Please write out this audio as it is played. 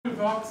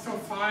works so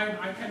fine,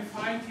 I can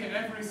find here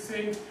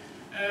everything,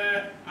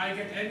 I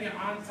get any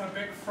answer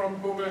back from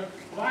Google.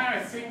 Why I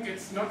think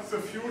it's not the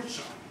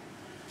future?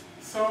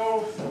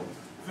 So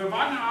the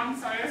one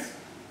answer is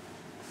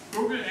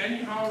Google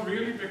anyhow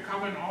really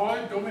become an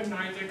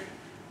all-dominating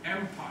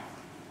empire.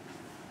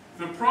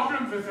 The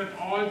problem with an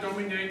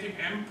all-dominating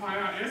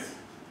empire is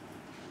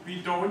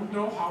we don't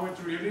know how it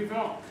really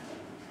works.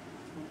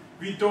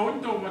 We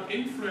don't know what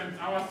influences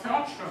our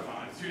search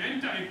results. You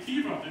enter a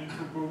keyword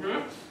into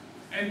Google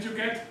and you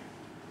get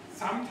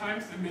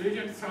sometimes 1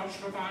 million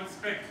search results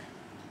back.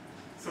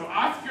 So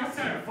ask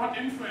yourself what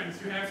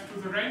influence you have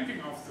to the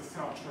ranking of the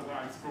search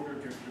results Google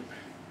gives you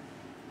back.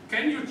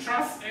 Can you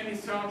trust any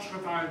search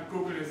result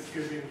Google is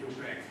giving you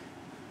back?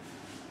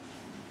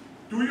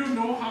 Do you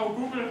know how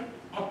Google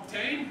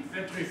obtains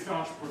that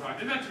research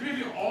result? Is that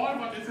really all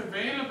what is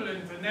available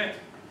in the net?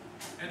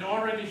 And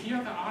already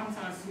here the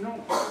answer is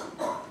no.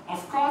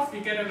 Of course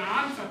we get an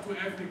answer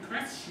to every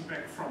question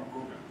back from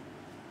Google.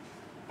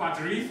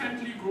 But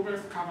recently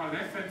Google's cover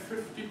less than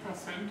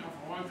 50% of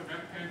all the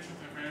web pages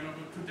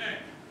available today.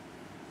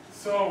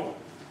 So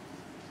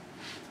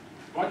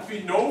what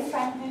we know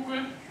from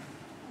Google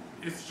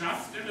is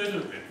just a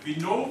little bit. We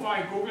know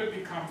why Google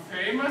became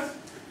famous.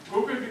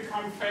 Google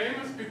became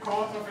famous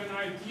because of an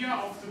idea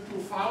of the two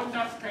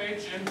founders,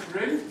 Page and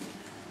Brin,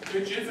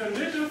 which is a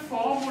little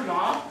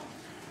formula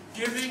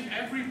giving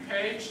every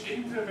page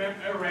in the web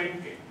a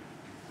ranking.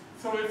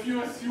 So if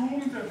you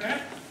assume the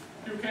web,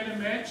 you can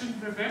imagine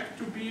the web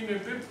to be in a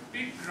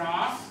big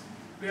graph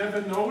where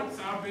the nodes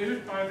are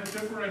built by the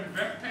different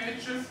web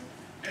pages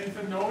and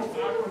the nodes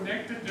are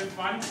connected with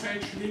one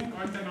page link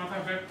on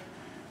another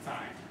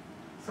website.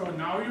 So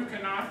now you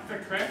can ask the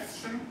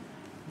question,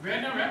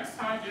 when a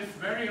website is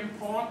very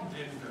important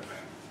in the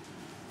web.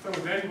 So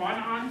then one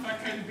answer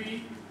can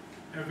be,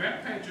 a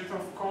web page is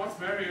of course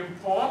very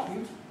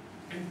important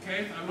in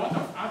case a lot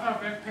of other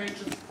web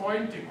pages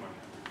pointing on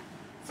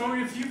it. So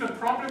you see the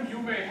problem you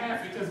may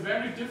have, it is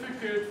very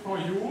difficult for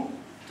you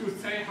to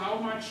say how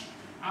much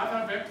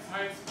other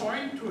websites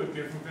point to a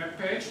given web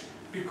page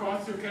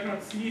because you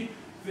cannot see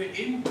the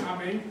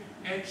incoming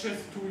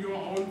edges to your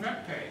own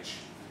web page.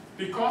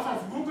 Because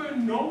of Google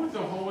knows the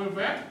whole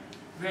web,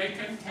 they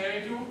can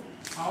tell you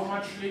how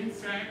much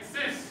links there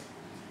exist.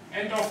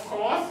 And of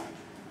course,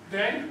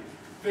 then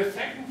the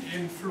second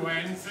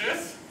influence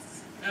is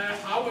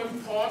how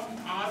important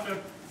are the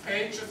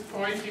pages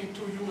pointing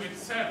to you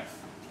itself.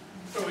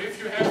 So if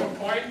you have a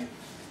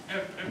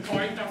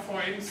pointer,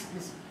 for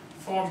instance,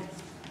 from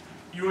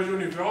your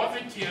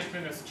university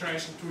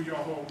administration to your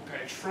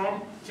homepage,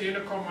 from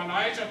Telekom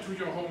Malaysia to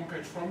your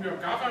homepage, from your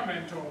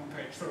government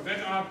homepage. So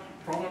that are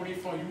probably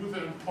for you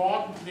the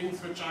important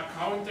links which are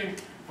counting,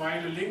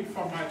 while a link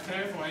from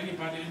myself or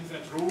anybody in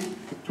that room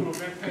to a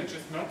web page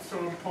is not so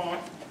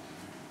important.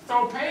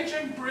 So Page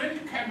and Brin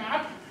came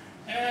up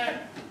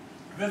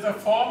with a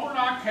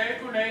formula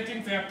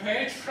calculating their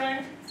page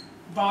rank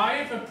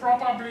by the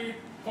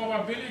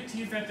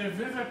probability that a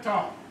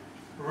visitor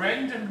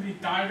randomly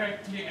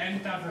directly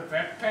enter the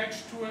web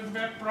page to a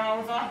web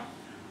browser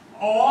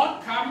or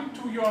come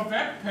to your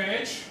web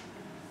page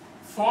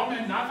from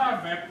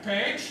another web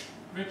page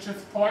which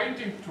is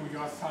pointing to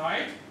your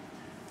site,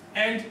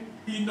 and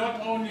he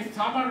not only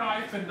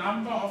summarized the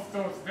number of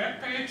those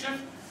web pages,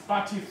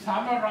 but he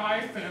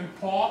summarized the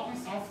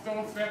importance of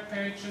those web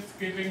pages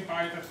given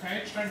by the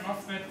page rank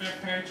of that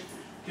web page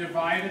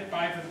divided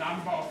by the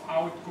number of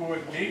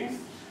outgoing links,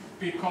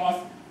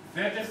 because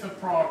that is the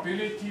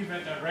probability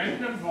that a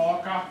random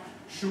worker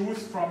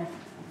chooses from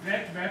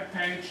that web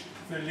page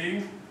the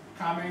link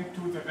coming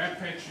to the web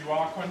page you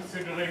are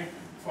considering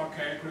for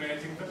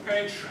calculating the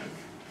page rank.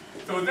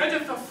 So that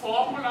is the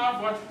formula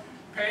what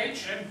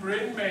Page and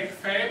Brin make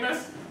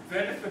famous.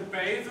 That is the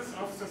basis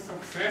of the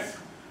success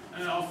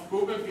of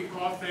Google,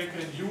 because they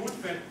can use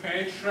that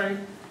page rank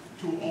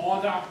to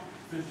order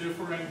the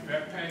different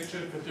web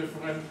pages, the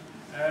different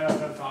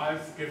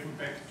results given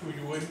back to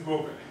you in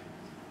Google,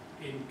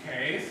 in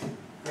case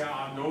there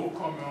are no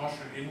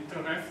commercial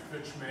interests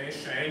which may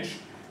change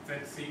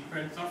that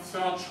sequence of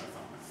search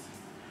results.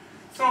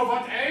 So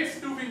what else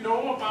do we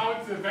know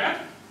about the web?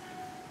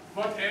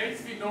 What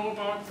else we know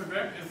about the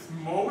web is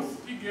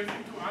mostly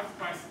given to us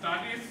by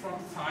studies from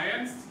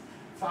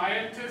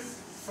scientists.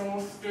 So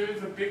still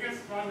the biggest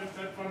one is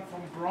that one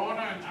from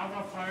Broader and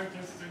other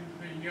scientists in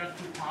the year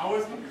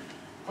 2000,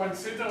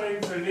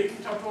 considering the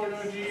link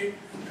topology,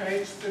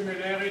 page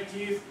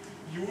similarities,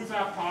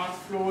 user path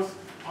flows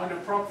on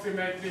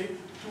approximately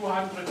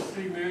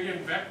 203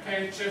 million web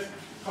pages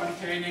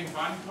containing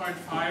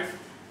 1.5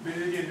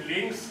 billion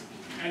links.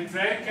 And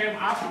they came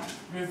up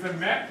with a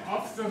map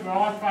of the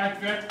World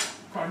Wide Web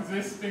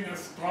consisting a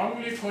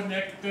strongly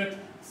connected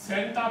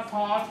center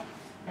part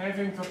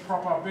having the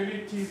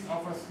probabilities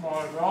of a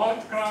small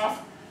world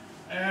graph,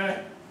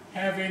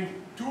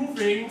 having two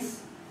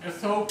wings, a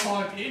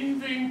so-called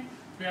in-wing,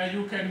 where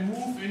you can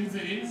move in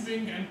the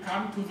in-wing and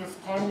come to the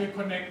strongly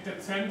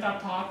connected center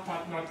part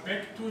but not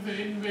back to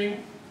the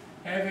in-wing,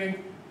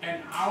 having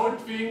an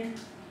out-wing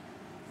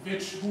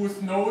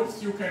whose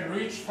nodes you can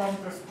reach from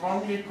the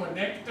strongly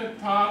connected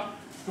part,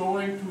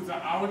 going to the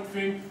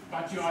outwing,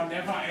 but you are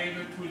never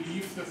able to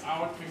leave this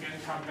outwing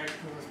and come back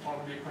to the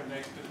strongly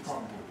connected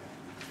component.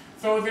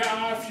 So there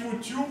are a few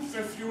tubes,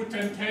 a few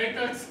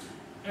tentacles,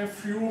 a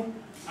few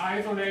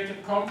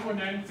isolated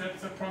components.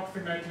 That's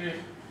approximately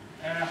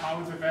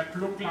how the web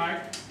look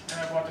like,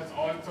 what is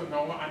also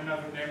known under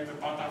the name the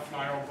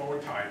butterfly or bow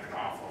tie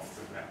graph of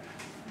the web.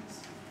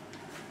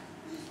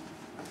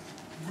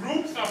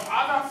 Groups of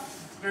other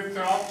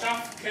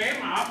researchers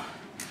came up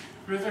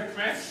with a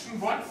question: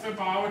 what's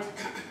about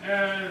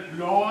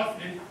laws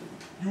in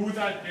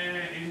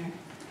in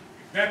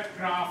web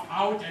graph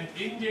out and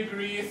in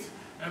degrees,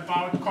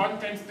 about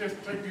content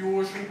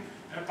distribution,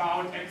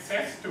 about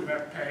access to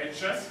web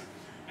pages,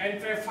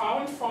 and they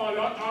found for a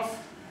lot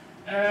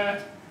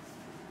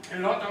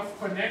of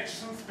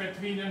connections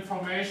between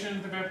information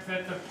in the web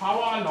that the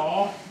power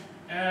law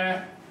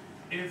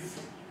is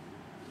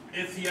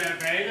here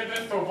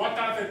available. So what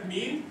does it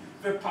mean,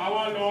 the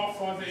power law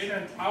for the in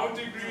and out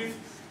degrees?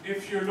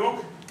 If you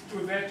look to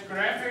that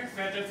graphic,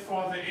 that is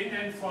for the in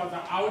and for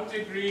the out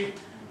degree,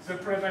 the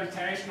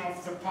presentation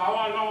of the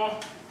power law.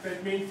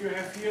 That means you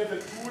have here the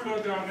two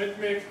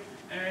logarithmic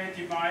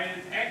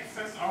divided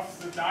axis of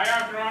the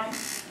diagram.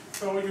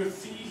 So you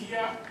see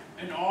here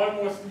an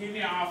almost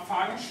linear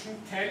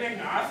function telling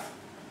us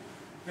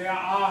there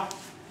are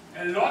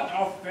a lot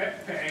of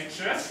web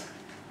pages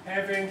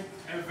having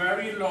a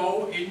very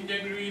low in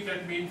degree.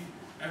 That means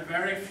a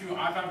very few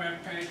other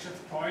web pages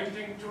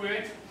pointing to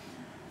it.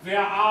 There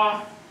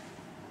are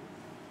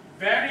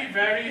very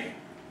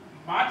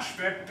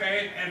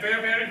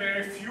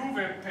few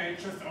web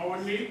pages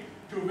only,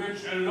 to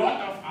which a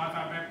lot of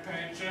other web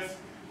pages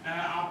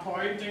are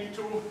pointing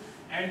to,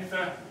 and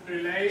the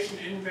relation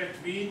in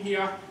between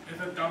here is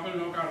a double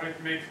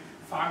logarithmic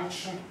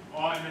function,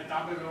 or in a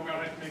double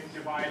logarithmic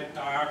divided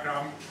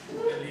diagram,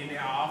 a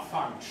linear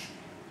function.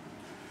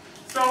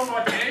 So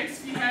what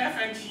else we have,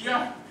 and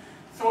here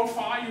so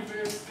far you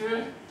will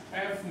still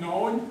have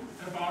known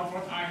about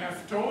what I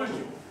have told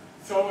you.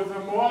 So the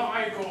more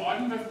I go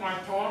on with my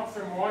talk,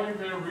 the more you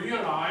will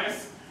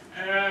realize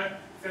that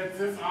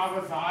these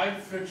are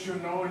results which you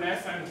know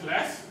less and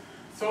less.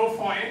 So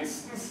for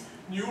instance,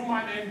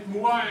 Newman and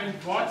Moore and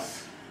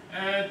Watts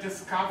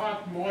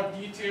discovered more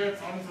details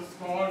on the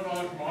small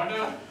world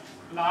model,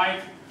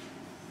 like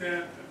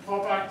the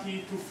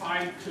property to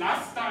find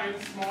cluster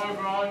in small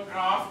world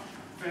graph.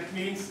 That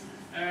means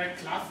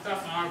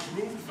clusters are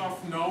groups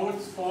of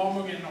nodes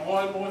forming an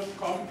almost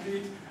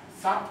complete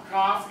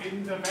subgraph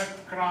in the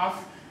web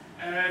graph.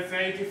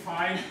 They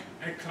define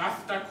a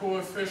cluster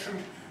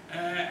coefficient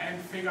and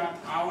figured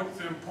out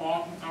the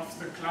importance of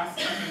the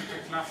cluster and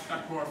the cluster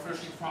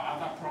coefficient for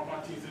other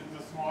properties in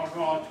the small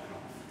world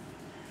graph.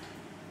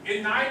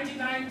 In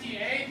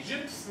 1998,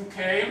 Gibson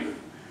came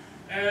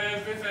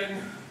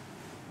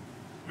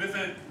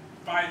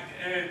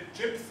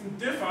Gibson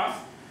differs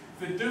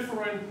the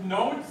different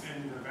nodes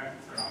in the web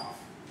graph.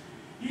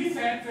 He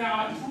said there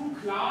are two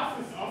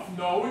classes of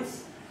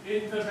nodes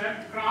in the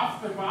web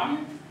graph. The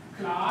one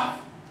class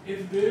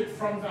is built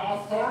from the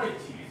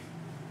authorities.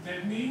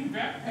 That means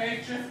web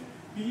pages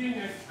being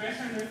a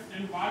specialist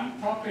in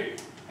one topic,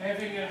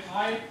 having a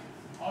high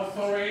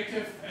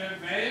authoritative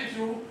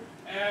value,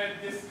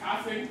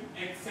 discussing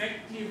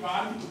exactly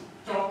one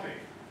topic.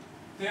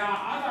 There are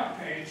other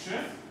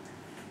pages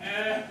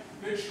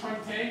which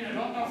contain a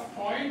lot of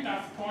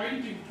pointers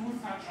pointing to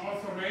such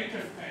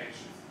authoritative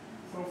pages.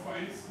 So for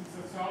instance,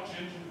 the search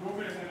engine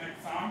Google is an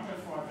example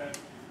for that.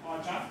 Or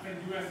just when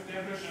you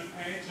establish a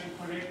page and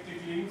collecting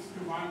links to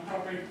one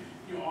topic,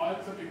 you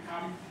also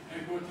become a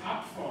good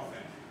hub for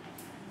that.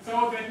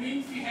 So that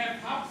means we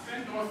have hubs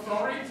and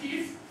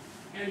authorities,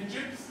 and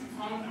Gibson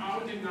found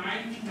out in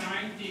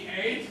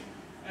 1998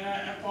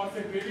 a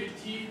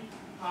possibility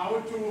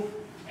how to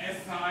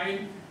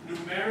assign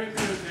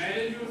numerical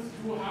values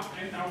to hub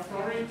and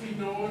authority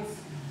nodes,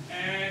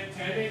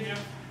 telling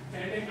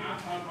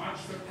us how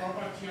much the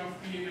property of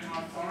being an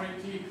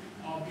authority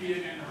or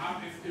being a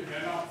hub is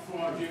developed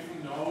for a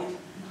given node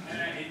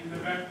in the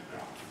web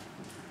graph.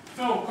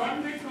 So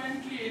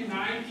consequently, in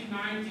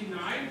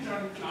 1999,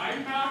 John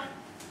Kleinberg,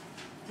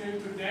 till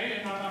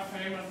today another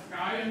famous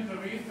guy in the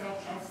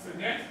research of the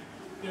net,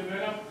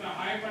 developed the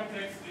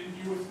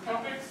hypertext-induced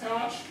topic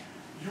search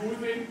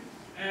using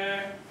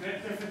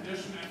that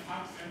definition of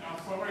hubs and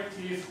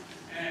authorities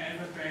as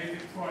a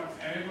basis for its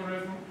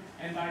algorithm.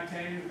 And I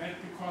tell you that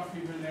because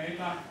we will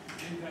later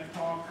in the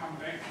talk come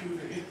back to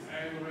the HITS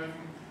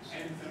algorithm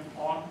and the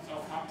importance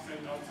of hubs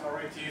and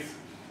authorities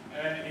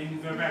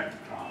in the web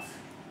graph.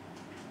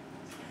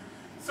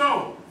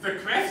 So the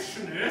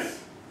question is,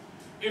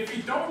 if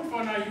we don't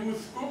want to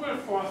use Google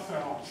for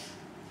search,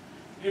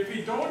 if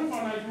we don't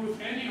want to use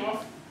any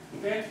of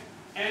that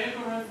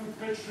algorithms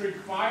which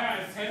require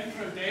a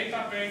central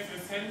database, a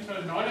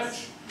central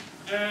knowledge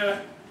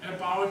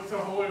about the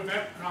whole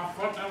web graph,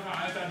 what are the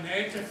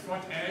alternatives,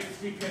 what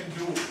else we can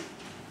do.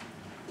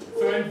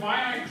 So, and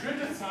why I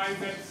criticize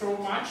that so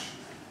much,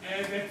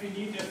 that we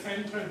need a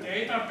central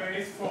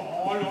database for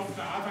all of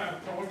the other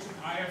approaches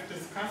I have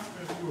discussed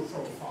with you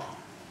so far.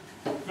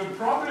 The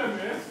problem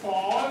is, for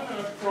all the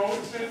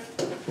approaches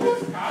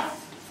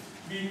discussed,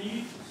 we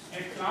need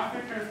a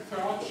classical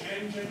search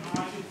engine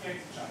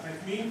architecture.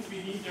 That means we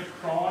need a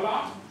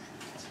crawler,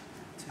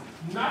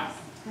 not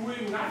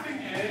doing nothing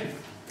else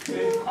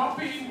than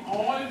copying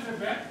all the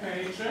web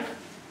pages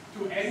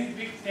to any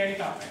big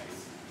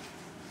database.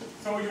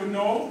 So you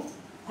know,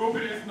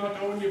 Google is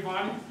not only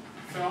one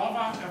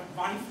server,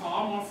 one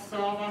form of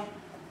server.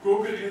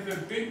 Google is a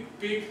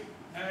big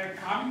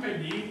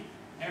company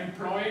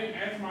employing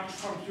as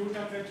much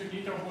computer that you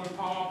need a whole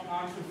power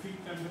plant to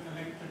feed them with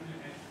electrical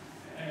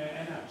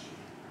energy.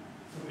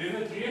 So is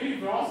it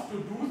really worth to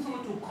do so,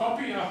 to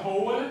copy a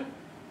whole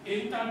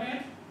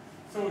internet?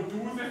 So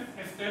do this,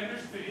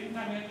 establish the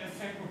internet a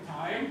second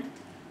time?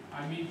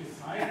 I mean,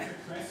 besides the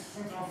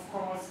questions, of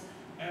course,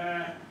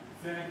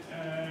 that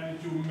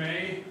you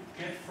may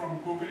get from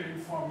Google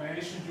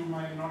information you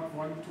might not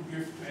want to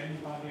give to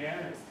anybody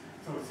else.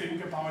 So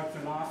think about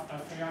the last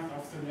affairs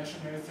of the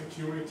National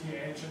Security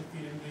Agency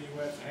in the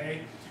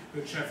USA,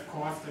 which have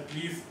caused, at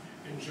least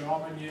in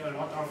Germany, a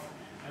lot of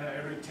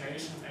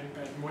irritation and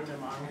bad mood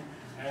among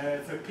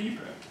the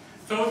people.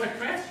 So the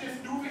question is,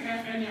 do we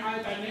have any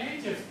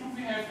alternatives? Do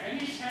we have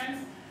any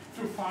chance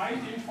to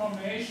find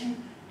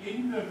information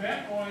in the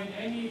web or in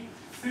any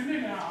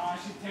similar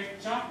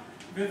architecture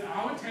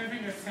without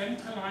having a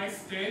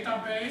centralized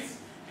database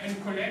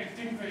and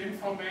collecting the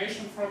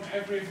information from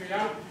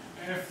everywhere?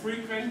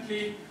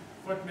 Frequently,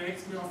 what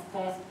makes me, of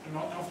course, a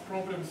lot of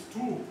problems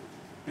too,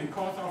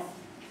 because of,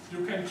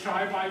 you can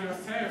try by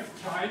yourself,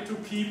 try to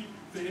keep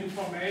the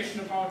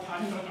information about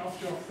 100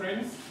 of your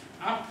friends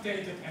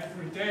updated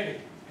every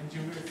day. And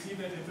you will see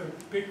that it's a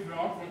big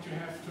work what you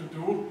have to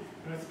do,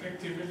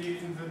 respectively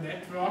in the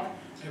network,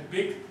 a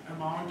big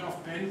amount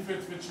of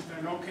bandwidth which is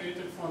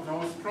allocated for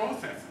those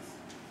processes.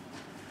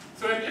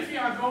 So if we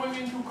are going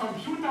into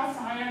computer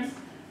science,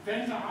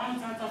 then the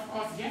answer is, of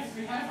course, yes,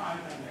 we have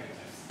alternatives.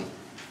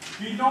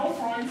 We know,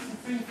 for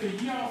instance, in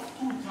the year of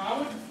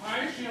 2000,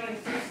 file-sharing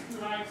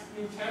systems like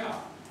Nutella,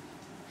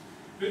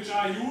 which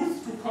are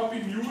used to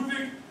copy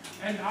music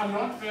and are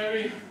not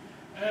very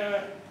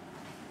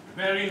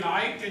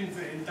liked in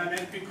the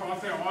internet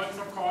because they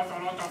also cause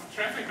a lot of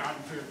traffic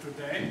until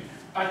today,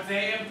 but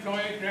they employ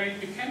a great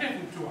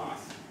mechanism to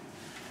us.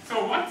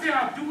 So what they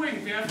are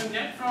doing, there's a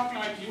network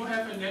like you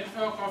have a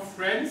network of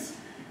friends,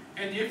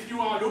 and if you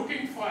are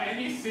looking for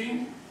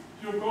anything,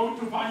 you go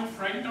to one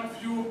friend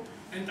of you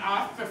and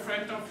ask the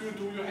friend of you,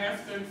 do you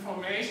have the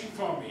information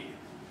for me?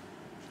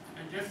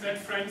 And if that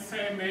friend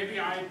says,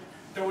 maybe I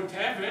don't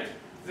have it,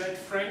 that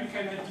friend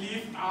can at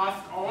least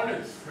ask all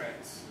his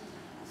friends.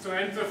 So,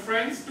 and the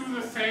friends do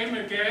the same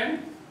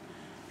again,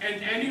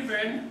 and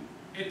anyway,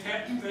 it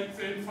happens that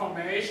the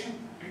information,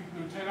 in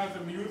Nutella, the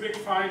music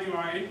file you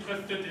are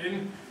interested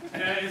in,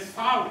 is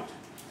found.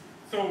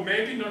 So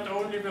maybe not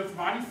only with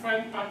one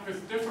friend, but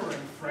with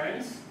different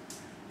friends.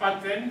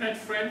 But then that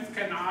friend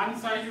can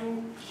answer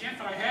you, yes,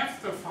 I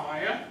have the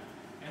file,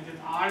 and it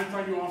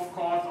answers you, of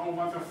course,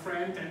 over the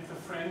friend and the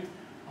friend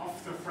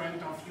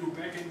of you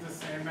back in the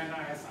same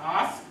manner as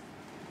us.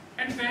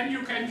 And then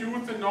you can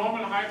use the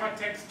normal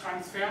hypertext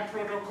transfer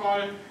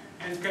protocol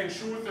and can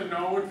choose a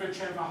node which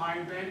have a high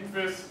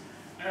bandwidth,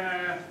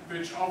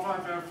 which offer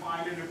the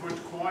file in a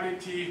good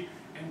quality,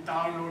 and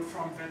download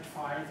from that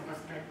file the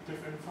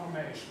respective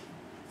information.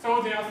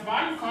 So there's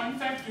one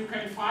concept, you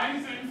can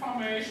find the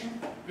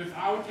information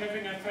without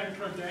having a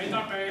central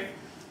database,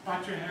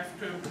 but you have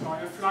to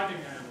employ a flooding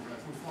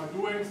algorithm. For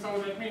doing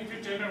so, that means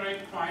you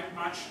generate quite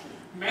much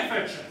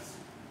messages.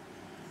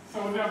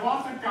 So there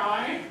was a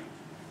guy,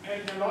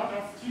 and a lot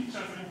of teachers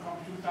in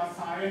computer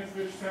science,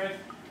 which said,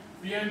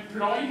 we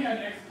employ here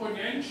an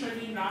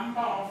exponentially number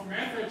of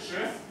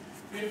messages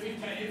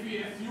if we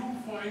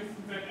assume, for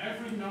instance, that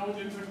every node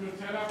in the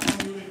Nutella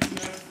community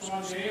has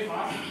 4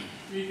 neighbors.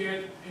 We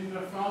get in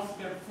the first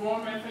step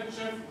 4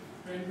 messages.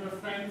 When the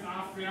friends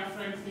ask their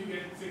friends, we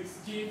get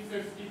 16,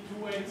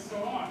 52, and so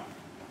on.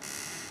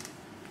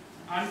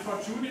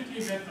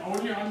 Unfortunately, that's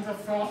only on the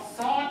first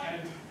thought,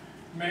 and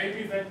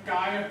maybe that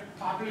guy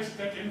published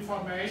that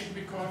information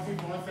because he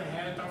was the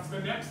head of the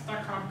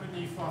Napster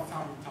company for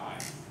some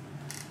time.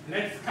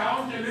 Let's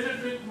count a little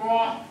bit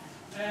more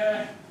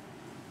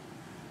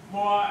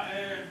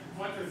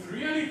what is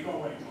really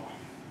going on.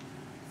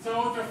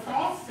 So the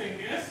first thing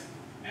is,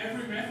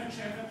 every message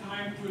has a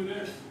time to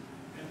live.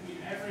 That means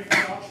every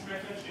search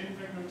message in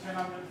the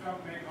Nutella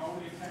network makes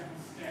only 7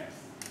 steps.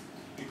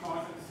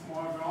 Because in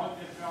small world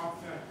network,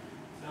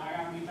 the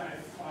diameter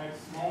is quite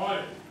small,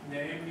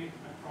 namely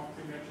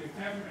approximately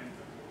 7 in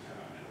the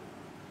Nutella network.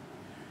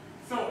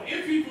 So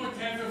if we would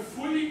have a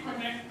fully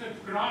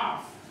connected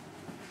graph,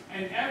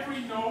 and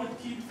every node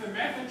keeps the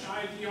message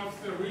ID of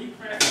the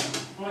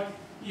request, but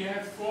he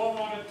has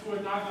forwarded to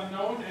another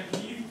node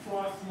at least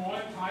for a small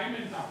time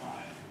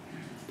interval,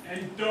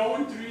 and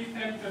don't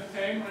resend the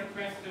same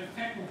request a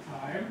second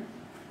time,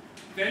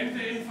 then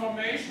the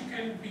information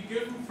can be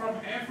given from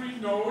every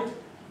node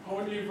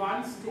only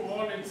once to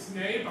all its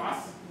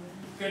neighbors.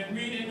 That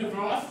means in the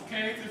worst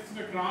case, if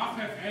the graph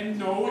has n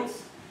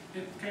nodes,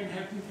 it can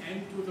happen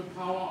n to the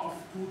power of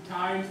 2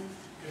 times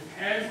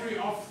if every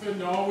of the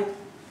node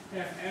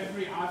has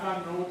every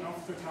other node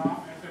of the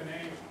graph as a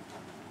neighbor.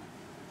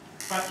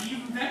 But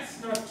even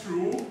that's not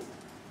true.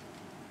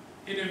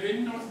 In a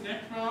Windows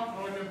network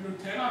or in a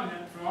Nutella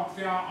network,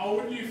 there are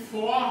only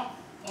 4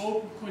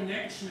 open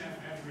connections at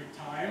every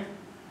time,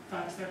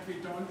 such that we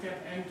don't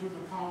get n to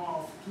the power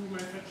of 2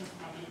 messages,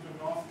 but in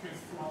the worst case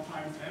 4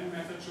 times n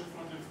messages,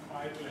 what is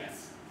quite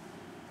less.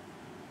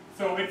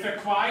 So it's a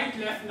quite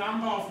less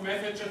number of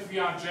messages we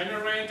are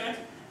generated,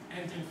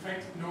 and in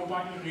fact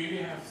nobody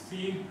really has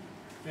seen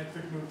that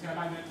the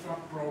Nutella network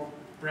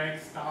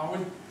breaks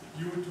down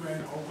due to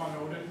an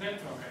overloaded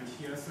network. And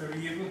here's the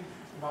reason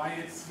why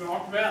it's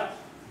worked well.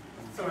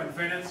 So, and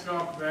when it's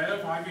worked well,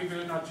 why we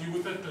will not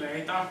use it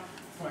later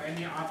for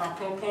any other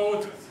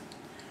proposals.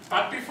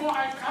 But before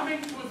I come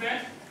into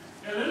that,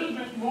 a little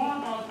bit more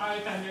about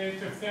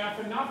alternatives. There's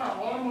another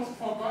almost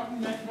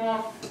forgotten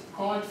network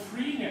called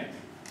Freenet.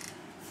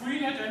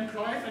 Freenet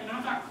employs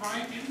another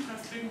quite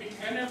interesting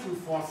mechanism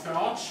for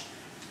search.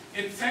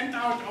 It sends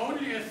out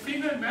only a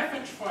single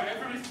message for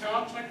every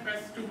search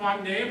request to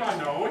one neighbor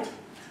node,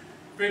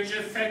 which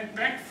is sent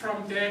back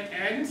from dead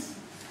ends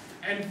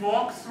and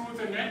walks through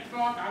the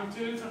network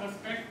until the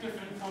respective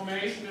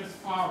information is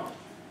found.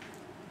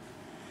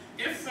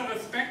 If the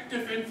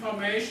respective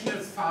information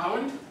is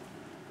found,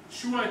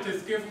 sure, it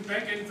is given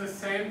back in the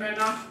same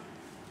manner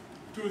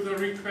to the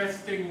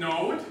requesting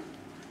node.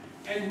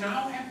 And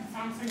now happens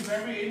something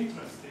very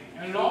interesting.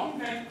 Along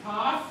that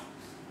path,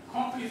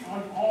 copies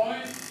on all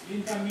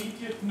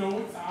intermediate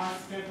nodes are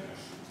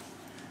established.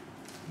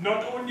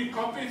 Not only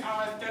copies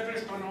are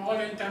established on all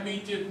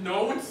intermediate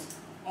nodes,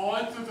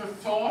 also the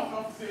source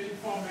of the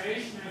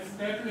information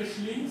establishes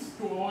links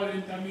to all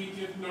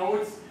intermediate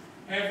nodes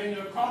having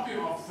a copy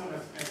of the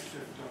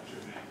respective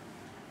document.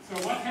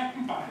 So what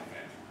happened by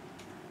that?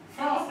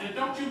 First, a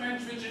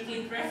document which is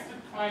requested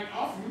quite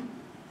often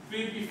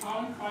will be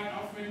found quite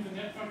often in the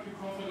network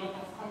because a lot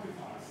of copies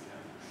are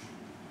established.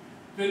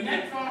 The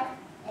network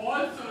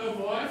also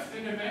evolves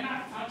in a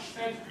manner such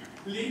that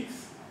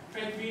links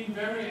between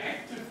very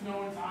active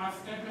nodes are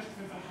established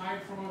with a high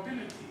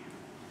probability.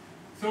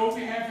 So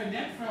we have a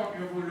network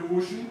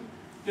evolution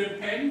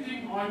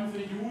depending on the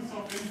use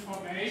of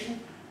information,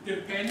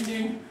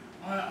 depending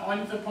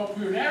on the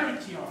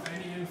popularity of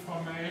any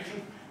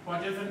information,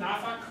 what is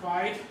another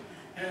quite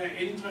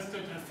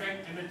interesting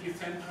effect in a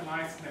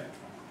decentralized network.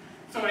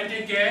 So, and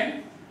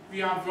again,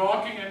 we are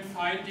working and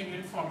finding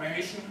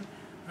information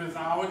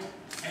without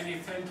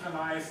any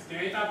centralized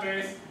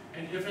database,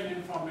 and if an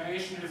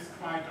information is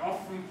quite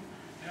often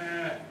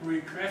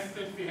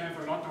requested, we have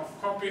a lot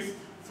of copies,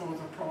 so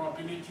the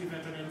probability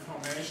that an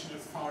information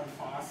is found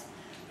fast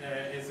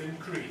is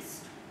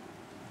increased.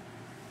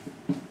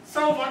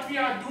 So what we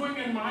are doing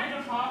in my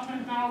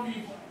department now,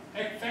 we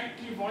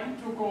exactly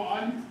want to go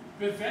on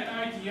with that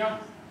idea.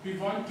 We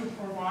want to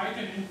provide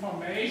an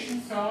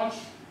information search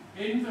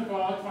in the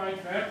World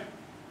Wide Web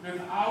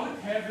without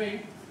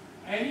having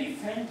any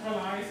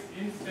centralized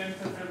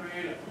instances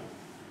available.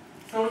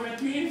 So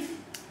that means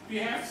we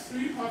have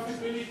 3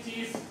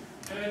 possibilities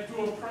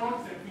to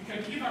approach that. We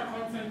can either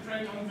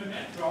concentrate on the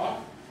network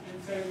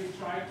and say we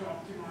try to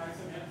optimize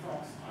the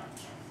network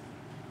structure.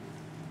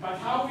 But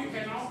how we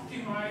can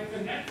optimize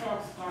the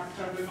network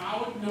structure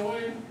without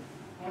knowing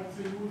what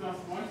the users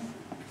want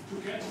to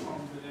get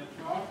from the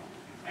network,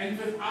 and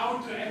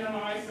without to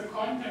analyze the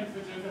content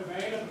which is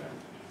available.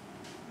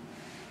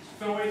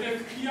 So it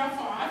is clear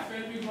for us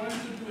when we want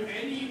to do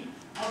any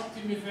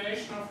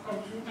optimization of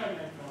computer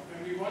network,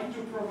 when we want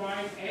to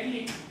provide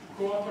any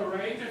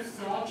cooperative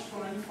search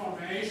for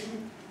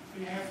information,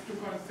 we have to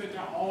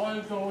consider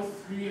all those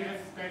 3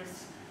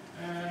 aspects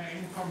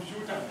in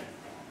computer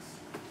networks.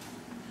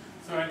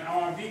 So, and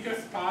our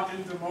weakest part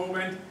in the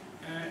moment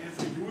is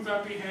the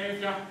user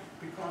behavior,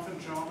 because in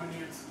Germany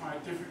it's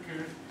quite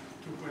difficult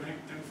to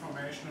collect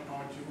information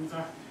about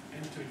user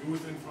and to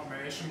use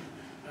information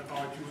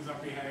about user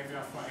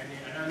behavior for any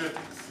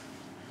analytics.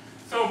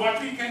 So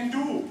what we can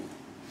do,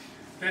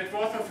 that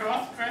was the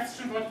first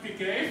question what we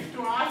gave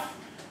to us,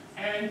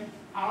 and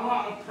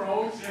our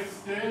approach is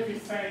still, we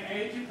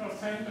say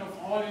 80% of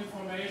all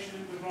information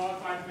in the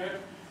World Wide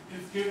Web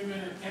is given in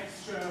a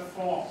textual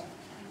form.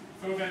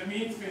 So that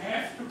means we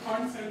have to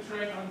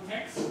concentrate on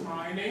text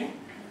mining,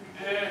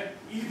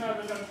 either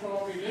with a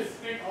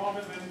probabilistic or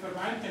with a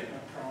semantic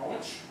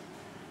approach.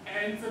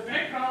 And the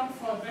background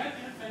for that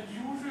is that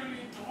usually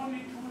only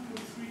 2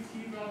 to 3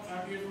 keywords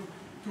are given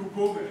to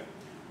Google,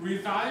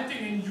 resulting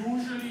in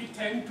usually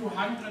 10 to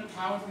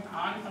 100,000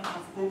 answers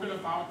of Google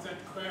about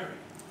that query.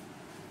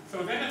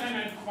 So that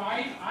is a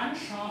quite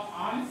unsharp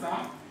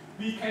answer.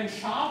 We can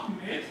sharpen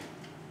it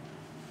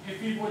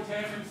if we would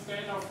have,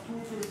 instead of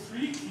 2 to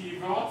 3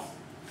 keywords,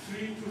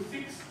 3 to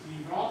 6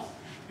 keywords,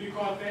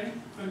 because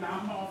then the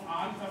number of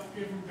answers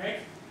given back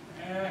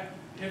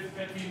is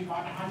between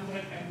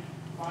 100 and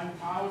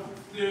 1,000.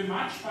 Still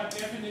much, but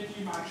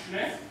definitely much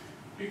less.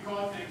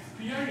 because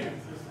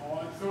experiences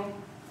also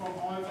from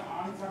all the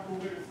answer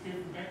Google is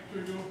given back to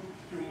you.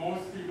 You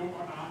mostly look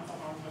on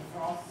answers on the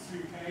first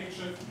 3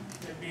 pages.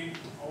 That means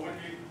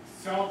only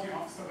 30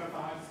 of the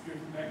results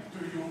given back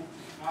to you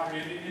are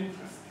really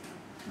interesting.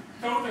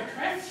 So the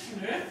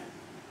question is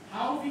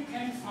how we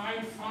can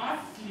find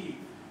fastly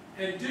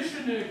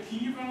additional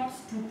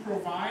keywords to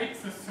provide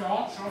the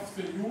search of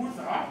the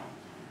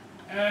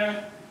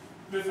user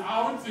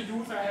without the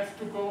user has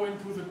to go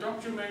into the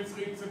documents,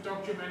 read the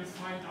documents,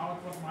 find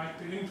out what might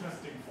be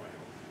interesting for you.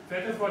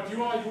 That is what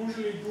you are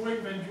usually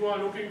doing when you are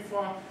looking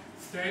for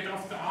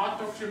state-of-the-art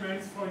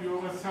documents for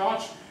your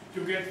research.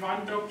 You get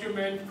one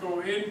document,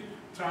 go in,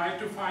 try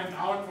to find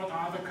out what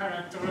are the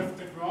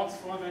characteristic words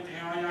for that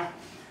area,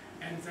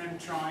 and then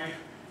try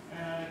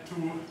to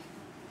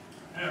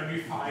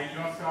refine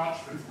your search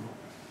with Google.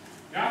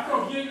 Yeah,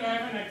 so here you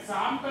have an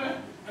example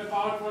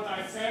about what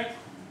I said.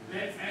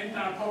 Let's enter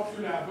a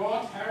popular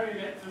word, Harry.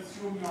 Let's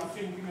assume you are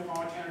thinking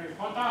about Harry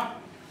Potter.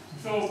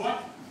 So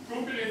what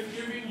Google is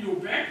giving you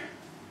back,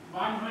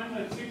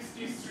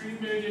 163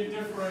 million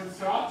different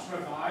search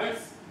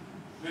results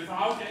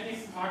without any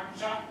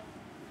structure,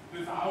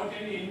 without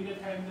any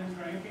independent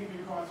ranking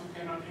because you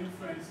cannot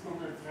influence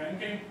Google's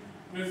ranking,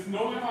 with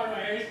no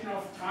evaluation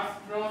of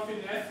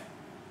trustworthiness,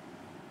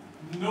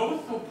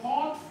 no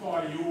support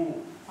for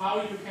you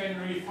how you can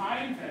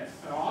refine that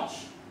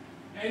search,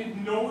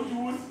 and no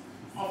use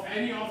of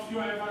any of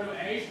your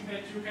evaluation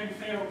that you can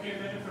say, okay,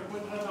 that is a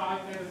good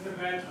result, that is a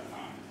bad result.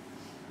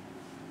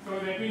 So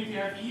that means you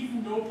have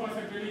even no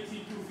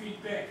possibility to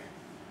feedback.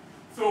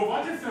 So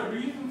what is the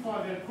reason for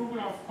that?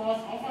 Google, of course,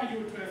 offers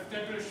you to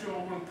establish your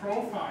own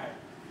profile.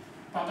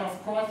 But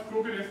of course,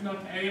 Google is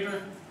not able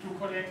to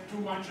collect too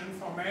much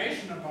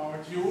information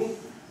about you.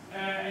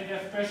 And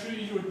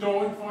especially you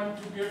don't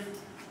want to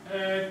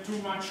give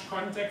too much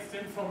context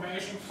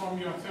information from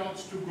your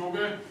search to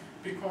Google,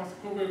 because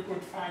Google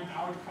could find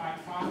out quite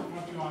fast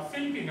what you are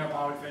thinking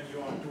about when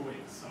you are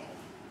doing so.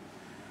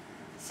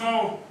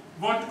 So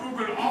what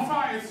Google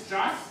offers is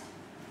just,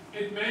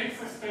 it makes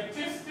the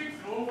statistics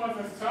over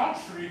the search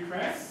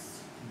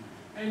requests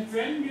and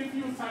then give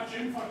you such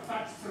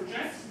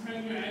suggestions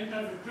when you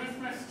enter the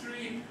Christmas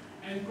tree,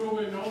 and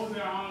Google knows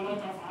there are a lot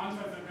of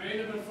answers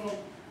available for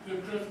the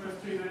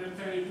Christmas tree, then it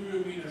tell you, do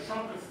you mean a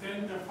shop, a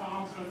stand, a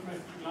farm, Christmas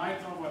tree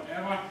lights or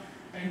whatever,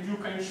 and you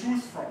can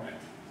choose from it.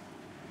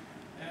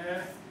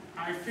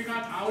 I figured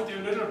out a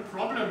little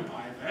problem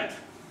by that.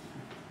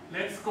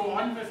 Let's go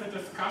on with a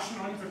discussion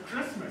on the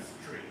Christmas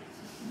tree.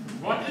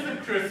 What is a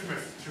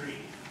Christmas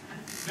tree?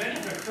 That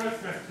is a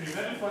Christmas tree.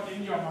 That is what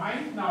in your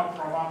mind now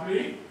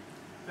probably.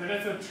 That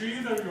is a tree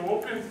that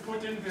Europeans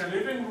put in their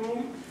living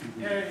room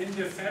in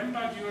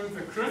December during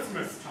the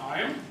Christmas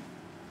time.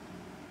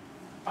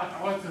 But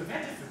also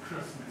that is a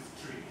Christmas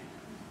tree.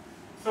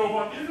 So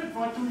what is it?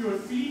 What do you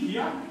see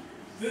here?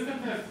 This is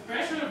a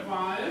special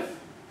valve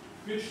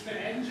which the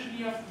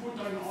engineers put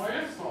on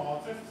oil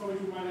sources, so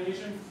you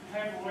Malaysians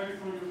have oil,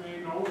 so you may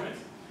know it.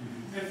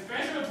 A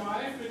special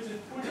valve which is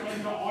put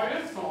on the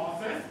oil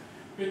sources,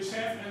 which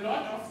has a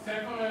lot of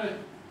several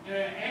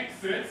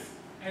exits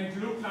and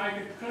look like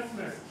a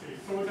Christmas tree.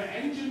 So the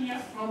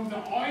engineers from the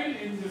oil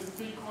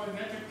industry call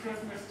that a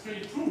Christmas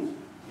tree too.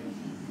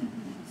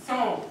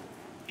 So,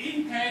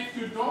 in case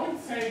you don't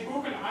say,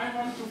 Google, I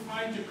want to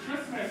find a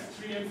Christmas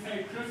tree and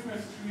say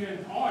Christmas tree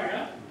and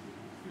oil,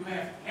 you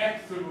have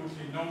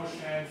absolutely no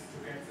chance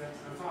to get that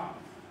result.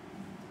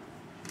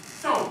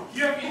 So,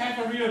 here we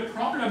have a real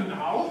problem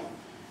now.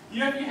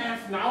 Here we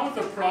have now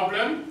the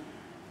problem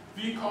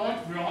we call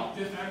word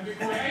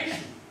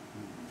disambiguation.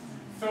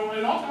 So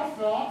a lot of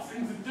words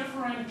in the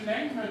different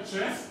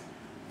languages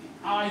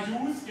are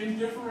used in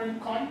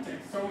different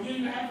contexts. So here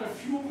you have a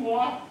few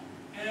more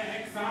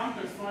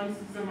examples. For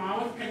instance, the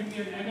mouse can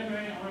be an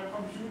anime or a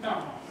computer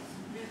mouse.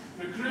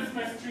 The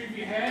Christmas tree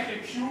we had, a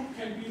cube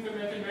can be the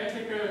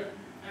mathematical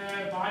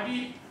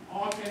body,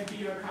 or can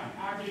be a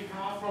ugly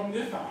car from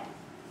Nissan.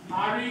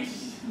 Harry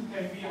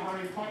can be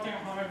Harry Potter,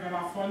 Harry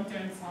Belafonte,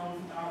 and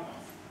 1,000 others.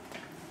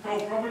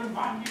 So problem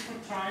one we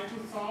could try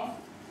to solve.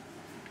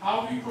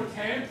 How we could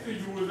help the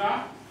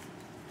user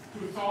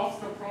to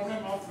solve the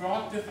problem of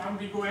word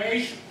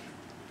disambiguation.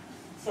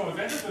 So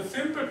that is a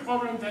simple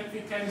problem that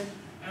we can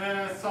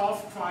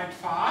solve quite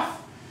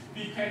fast.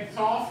 We can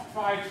solve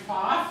quite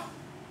fast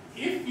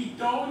if we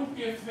don't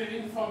give the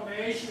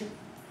information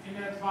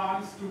in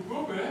advance to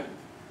Google,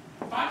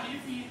 but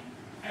if we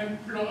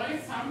employ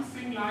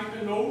something like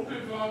a local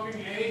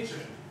working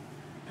agent.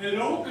 A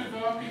local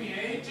working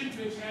agent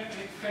which has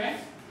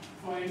access,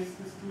 for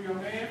instance, to your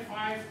mail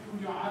files,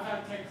 to your other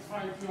text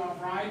files you are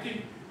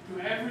writing,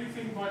 to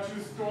everything what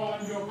you store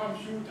on your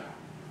computer.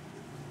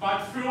 But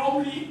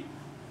firmly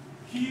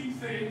keep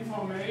the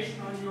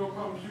information on your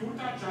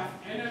computer, just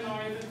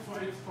analyze it for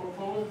its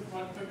purposes,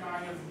 what the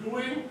guy is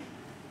doing.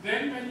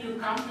 Then when you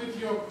come with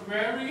your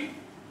query,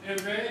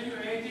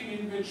 evaluating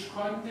in which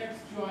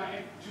context you are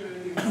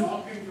actually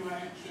working, you are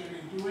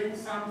actually doing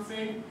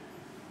something,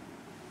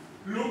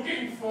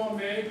 looking for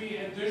maybe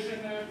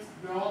additional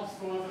words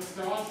for the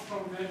search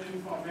from that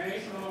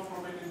information or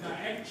from an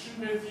interaction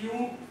with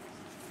you,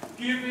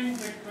 giving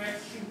the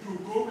question to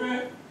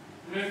Google,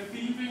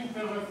 receiving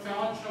the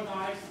research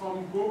results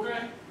from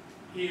Google,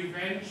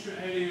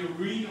 eventually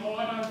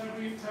reorder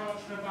the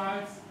research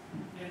results,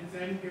 and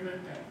then give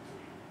it back to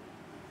you.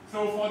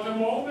 So for the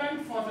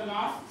moment, for the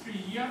last 3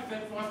 years,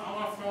 that was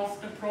our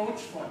first approach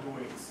for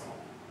doing so.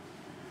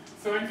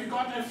 So and we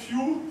got a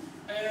few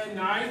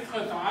nice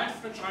results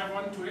which I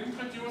want to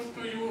introduce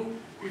to you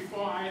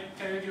before I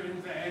tell you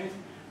in the end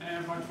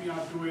what we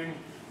are doing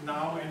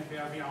now and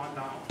where we are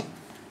now.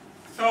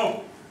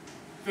 So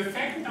the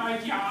second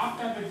idea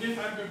after the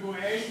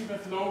disambiguation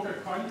with local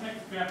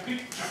context were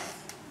pictures.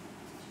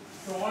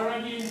 So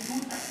already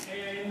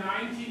in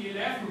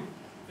 1911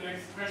 the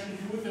expression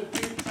use a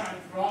picture and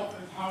words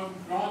and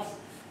thousand words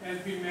has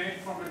been made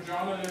from a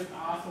journalist,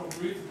 Arthur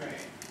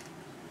Brisbane.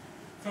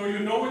 So you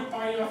know it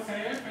by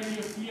yourself. When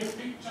you see a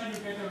picture, you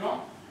get a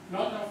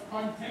lot of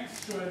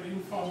contextual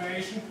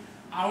information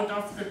out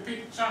of the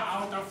picture,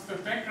 out of the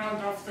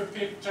background of the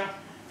picture,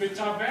 which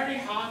are very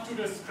hard to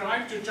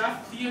describe. You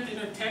just see it in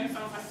a tenth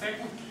of a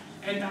second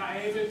and are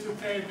able to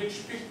tell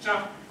which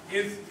picture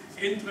is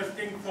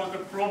interesting for the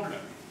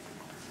problem.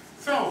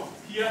 So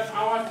here's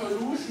our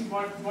solution,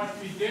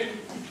 what we did,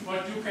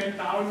 what you can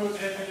download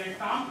as an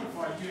example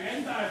for it. You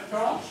enter a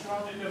search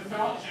word in a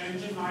search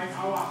engine like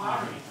our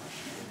Harry.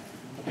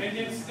 And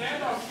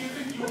instead of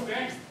giving you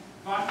back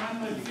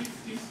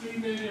 163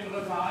 million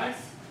results,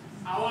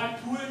 our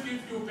tool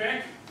gives you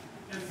back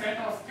a set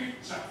of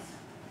pictures.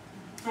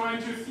 So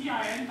and you see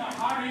I enter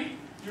Harry,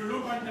 you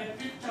look on that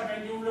picture.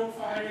 When you look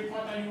for Harry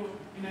Potter, you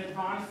in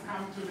advance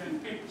come to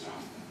that picture.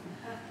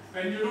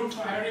 When you look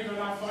for Harry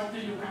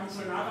Belafonte, you come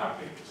to another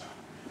picture.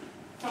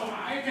 So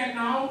I can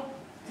now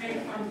take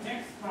some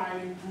text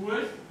mining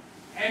tools,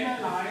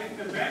 analyze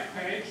the web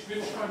page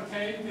which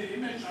contains the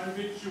image on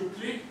which you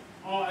click,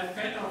 or a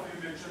set of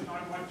images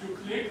on what you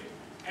click,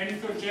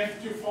 and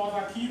suggest you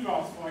further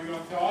keywords for your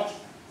search.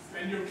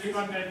 When you click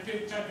on that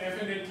picture,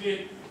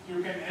 definitely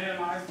you can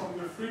analyze from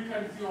the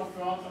frequency of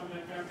words on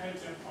that web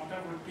page, and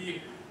Potter would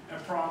be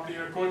probably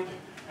a good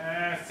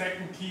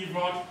second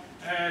keyword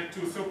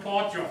to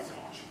support your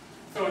search.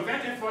 So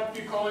that is what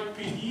we call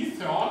PD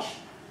search.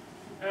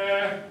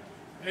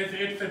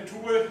 It's a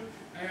tool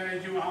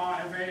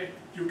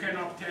you can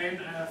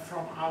obtain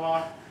from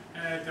our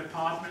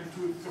department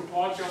to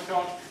support your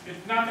search.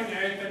 It's nothing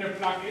else than a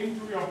plug-in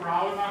to your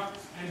browser,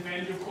 and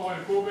when you call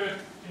Google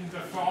in the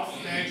first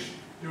stage,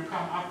 you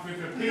come up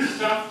with a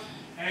picture,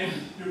 and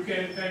you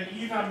can then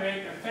either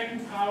make a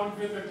second round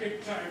with the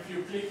picture if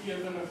you click here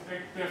the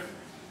respective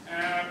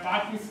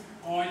buttons,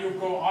 or you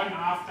go on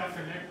after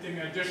selecting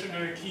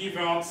additional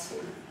keywords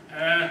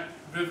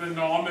with a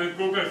normal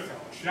Google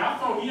search. Yeah?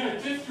 So here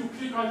it is, you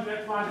click on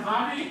that one,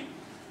 Harry,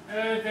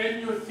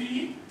 then you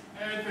see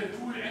the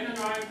tool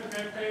analyze the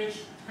web page,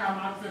 come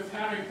up with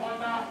Harry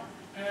Potter,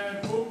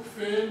 book,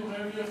 film,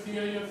 review,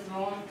 series,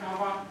 novel,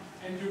 cover,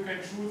 and you can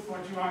choose what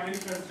you are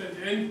interested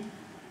in.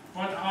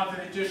 What are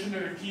the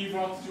additional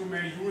keywords you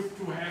may use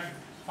to have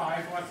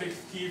 5 or 6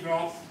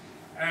 keywords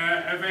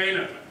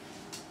available.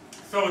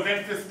 So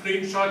that's the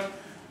screenshot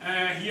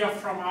here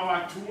from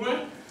our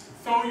tool.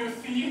 So you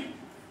see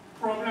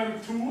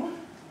problem 2,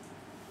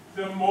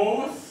 the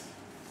most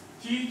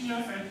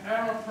tedious and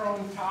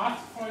error-prone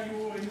task for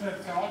you in the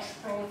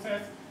search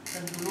process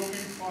when you're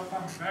looking for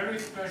some very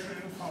special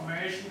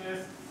information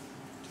is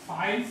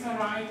find the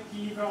right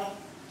keyword,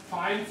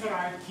 find the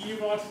right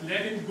keywords,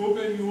 letting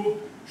Google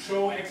you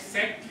show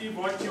exactly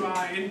what you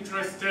are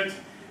interested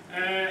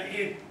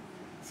in.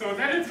 So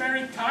that is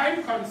very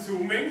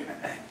time-consuming.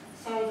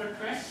 So the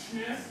question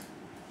is,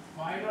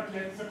 why not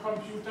let the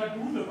computer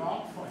do the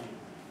work for you?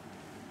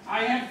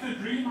 I have the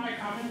dream, I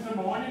come in the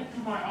morning to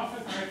my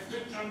office, I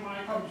switch on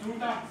my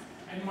computer,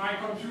 and my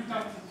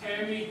computer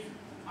tells me,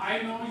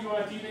 I know you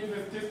are dealing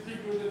with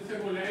distributed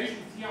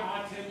simulations, here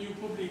are 10 new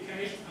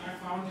publications I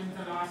found in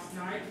the last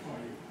night for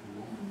you.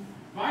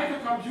 Why the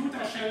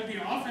computer shall be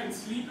off and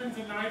sleep in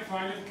the night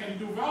while it can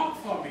do work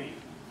for me?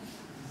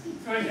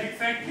 So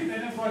exactly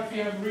that is what we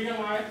have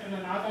realized in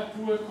another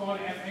tool called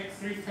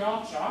FX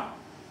Researcher.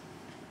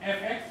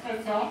 FX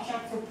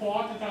Researcher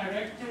supports a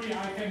directory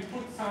I can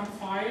put some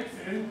files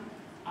in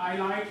I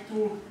like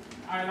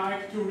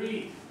to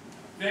read.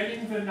 Then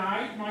in the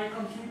night my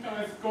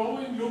computer is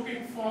going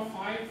looking for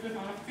files that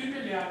are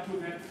similar to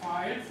that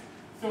files.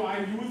 So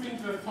I'm using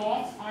the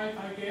source file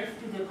I gave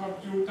to the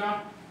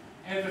computer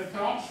as a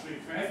search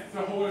request,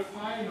 the whole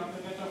file, not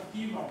a set of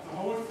keywords, the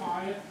whole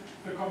file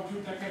the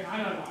computer can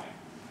analyze.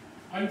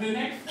 On the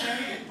next day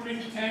it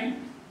brings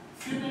 10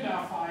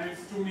 similar files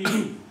to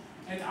me,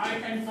 and I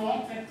can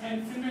sort that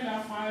 10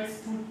 similar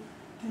files to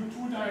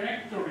 2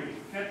 directories.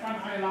 That one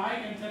I like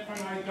and that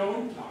one I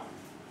don't like.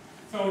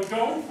 So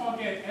don't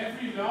forget,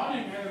 every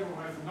learning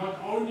algorithm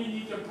not only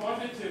needs a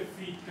positive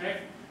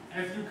feedback,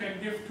 as you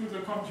can give to the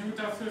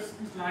computer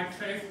systems like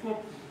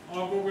Facebook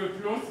or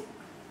Google+,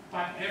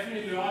 but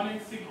every learning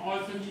thing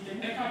also needs a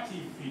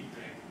negative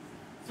feedback.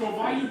 So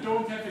why you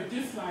don't have a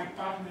dislike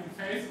button in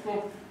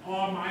Facebook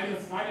or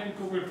 -1 in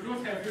Google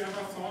Plus? Have you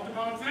ever thought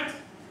about that?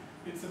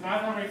 It's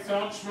another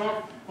research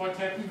work, what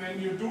happens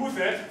when you do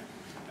that,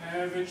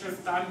 which is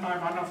done by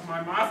one of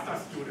my master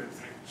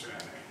students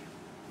actually.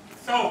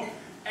 So,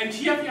 and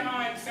here we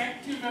are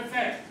exactly with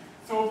that.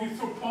 So we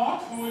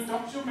support whole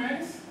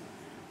documents,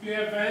 we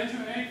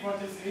evaluate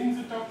what is in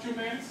the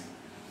documents,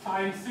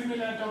 find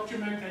similar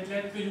documents and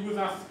let the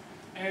users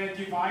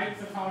divide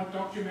the found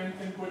documents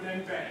in good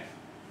and bad.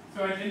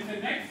 So and in the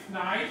next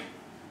night,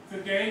 the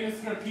game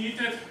is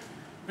repeated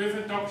with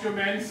the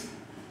documents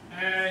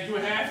you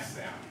have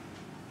there.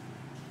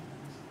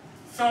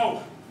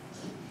 So,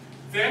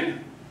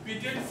 then we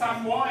did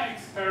some more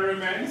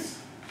experiments.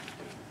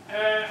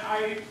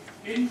 I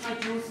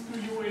introduced to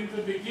you in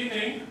the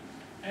beginning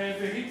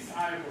the hits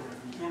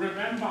algorithm. You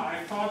remember,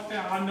 I thought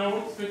there are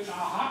nodes which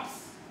are hubs,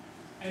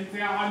 and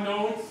there are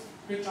nodes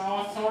which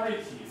are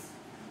authorities.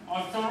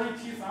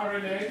 Authorities are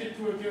related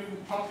to a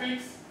given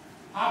topics.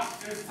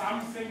 Hubs is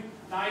something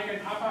like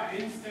an upper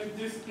instance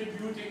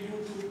distributing you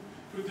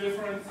to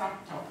different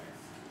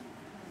subtopics.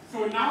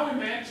 So now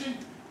imagine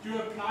you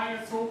apply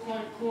a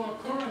so-called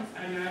co-occurrence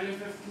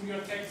analysis to your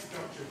text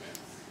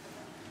documents.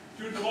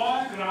 You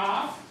draw a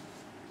graph.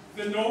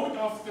 The node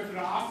of the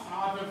graph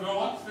are the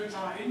words which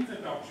are in the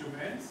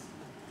documents.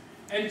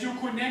 And you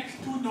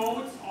connect two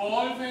nodes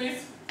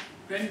always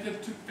when the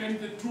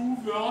two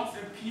words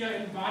appear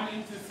in one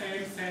and the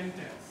same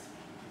sentence.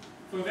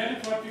 So that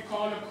is what we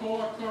call a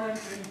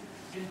co-occurrence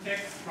in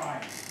text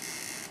writing.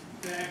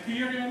 The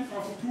appearance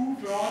of two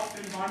words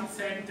in one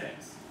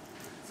sentence.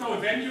 So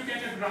then you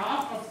get a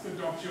graph of the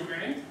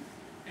document,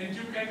 and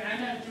you can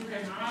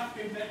ask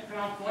in that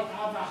graph what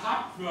are the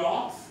hub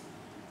words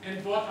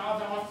and what are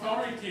the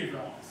authority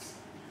words.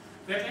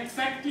 That's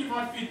exactly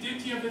what we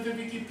did here with the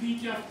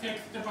Wikipedia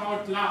text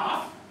about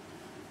love.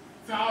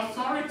 The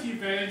authority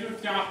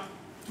values,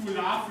 to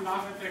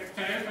love is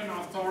itself an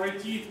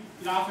authority.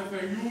 Love is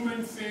a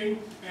human thing,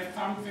 has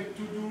something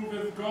to do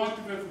with God,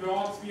 with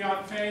words we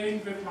are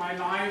saying, with my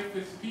life,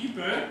 with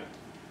people.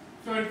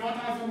 So and what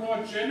are the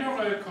more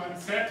general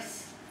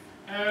concepts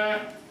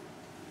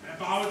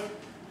about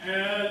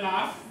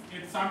love?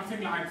 It's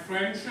something like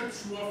friendship.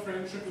 Sure,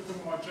 friendship is a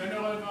more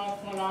general word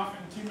for love.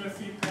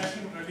 Intimacy,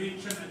 passion,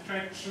 religion,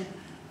 attraction.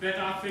 That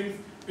are things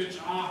which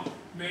are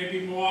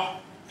maybe more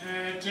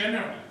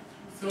general.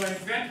 So and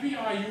that we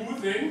are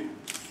using,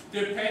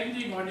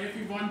 depending on if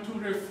we want to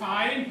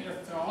refine a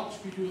search,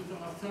 we use the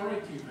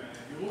authority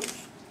value.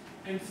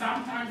 And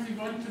sometimes we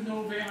want to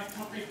know where a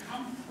topic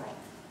comes from.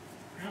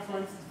 For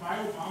instance, why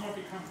Obama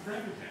become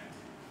president?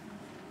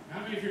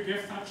 If you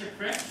give such a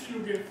question, you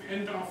give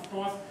in, of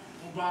course,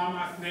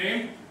 Obama's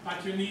name,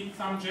 but you need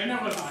some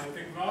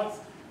generalizing words,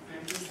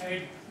 then you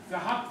take the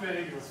hub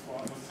values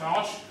for the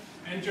search,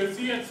 and you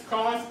see it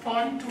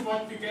corresponds to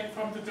what we get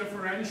from the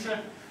differential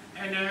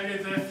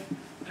analysis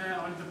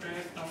on the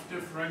basis of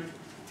different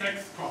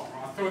text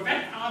corpora. So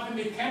that are the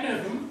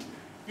mechanisms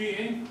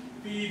we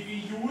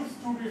use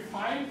to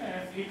refine the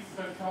FX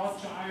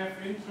research I have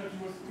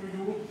introduced to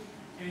you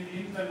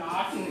in the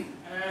last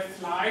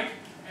slide.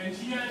 And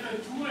here is a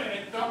tool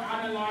at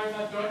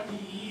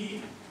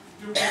docanalyzer.de.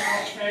 You can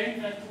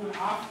obtain that tool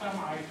after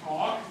my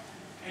talk,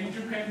 and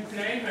you can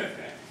play with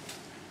that.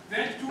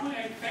 That tool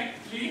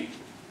exactly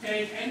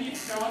takes any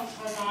search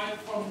result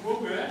from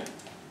Google,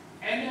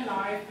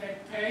 analyze that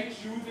page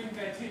using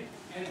that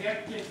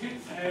adapted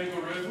hits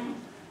algorithm,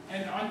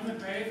 and on the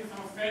basis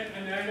of that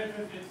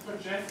analysis, it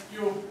suggests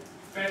you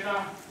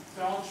better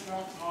search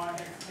words or an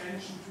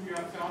extension to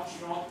your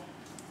search word.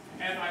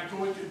 As I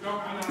told you,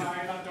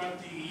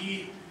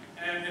 docanalyzer.de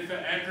is the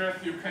address.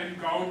 You can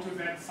go to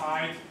that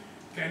site,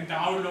 can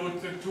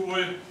download the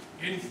tool,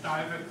 install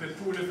it. The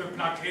tool is a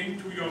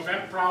plug-in to your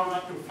web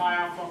browser, to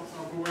Firefox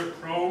or Google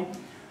Chrome,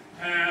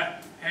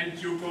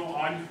 and you go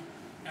on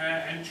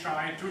and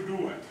try to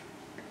do it.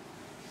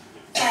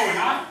 So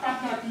last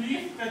but not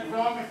least, that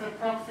work is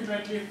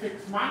approximately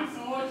 6 months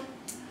old,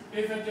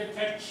 is a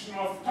detection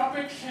of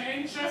topic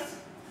changes.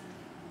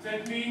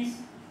 That means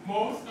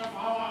most of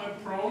our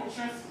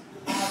approaches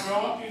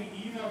are working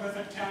either with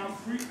a term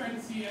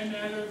frequency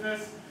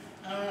analysis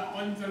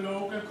on the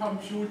local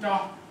computer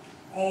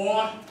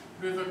or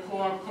with a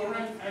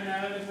co-occurrence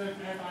analysis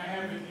as I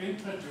have it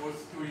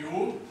introduced to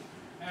you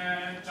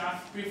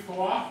just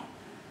before.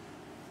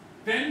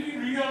 Then we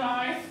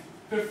realize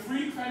the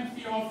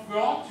frequency of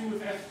word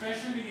use,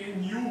 especially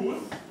in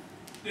news,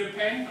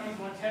 depends on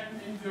what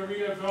happened in the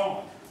real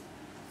world.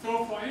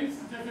 So for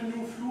instance, if a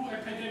new flu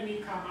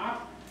epidemic comes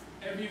up,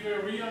 we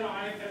will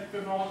realize that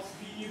the words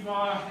fever,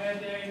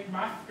 headache,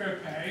 muscle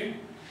pain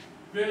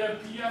will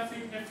appear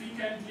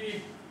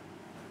significantly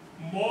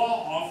more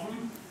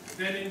often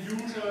than in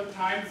usual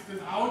times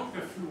without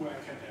the flu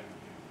epidemic.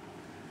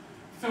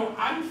 So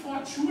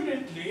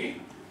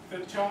unfortunately, the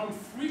term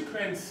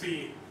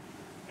frequency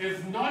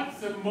is not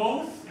the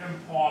most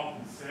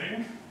important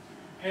thing,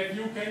 as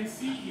you can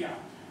see here.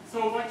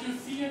 So what you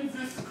see in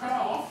this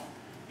curve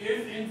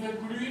is in the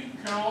green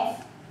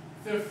curve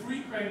the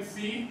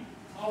frequency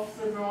of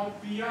the word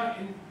beer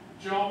in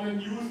German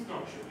news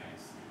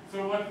documents.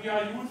 So what we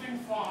are using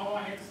for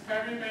our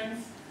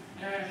experiments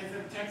is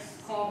a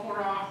text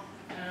corpora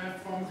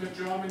from the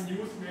German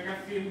news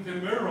magazine The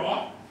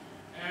Mirror.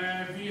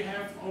 We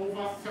have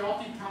over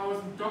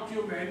 30,000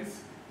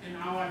 documents in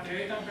our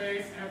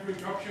database. Every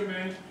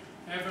document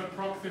has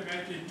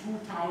approximately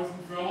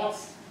 2,000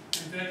 words,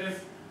 and that is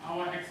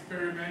our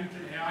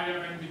experimental area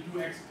when we do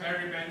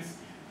experiments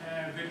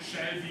which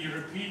shall be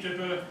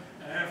repeatable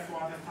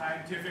for the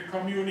scientific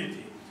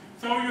community.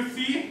 So you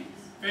see,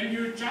 when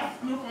you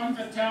just look on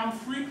the term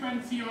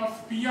frequency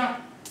of beer,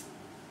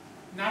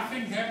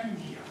 nothing happened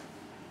here.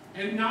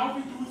 And now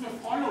we do the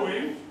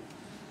following.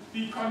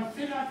 We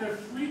consider the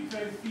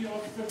frequency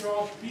of the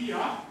word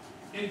beer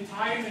in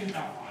time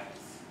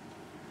intervals.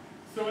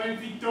 So, and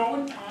we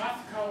don't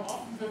ask how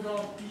often the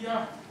word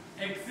beer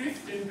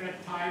exists in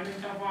that time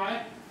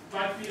interval,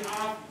 but we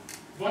ask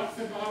what's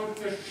about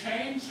the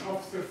change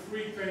of the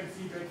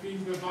frequency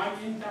between the one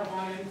interval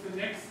and the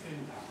next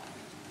interval.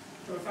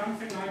 So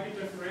something like a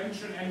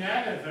differential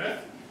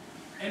analysis.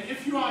 And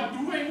if you are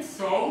doing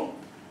so,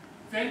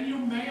 then you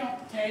may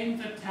obtain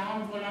the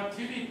term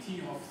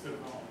volatility of the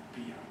word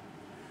beer.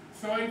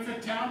 So in the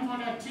term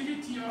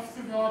volatility of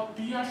the word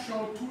beer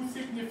show two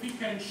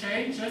significant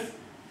changes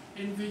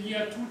in the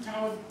year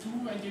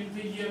 2002 and in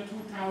the year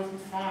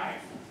 2005.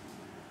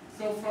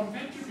 So from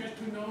that you get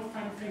to know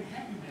something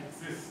happened at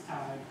this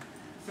time.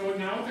 So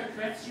now the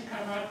question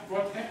comes up,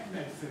 what happened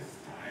at this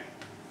time?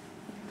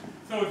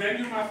 So then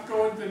you must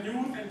go in the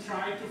news and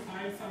try to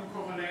find some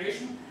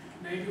correlation,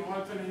 maybe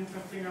also an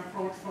interesting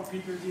approach for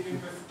people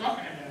dealing with stock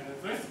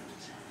analysis.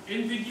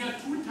 In the year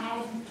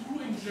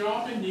 2002 in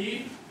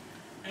Germany,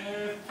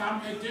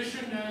 some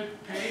additional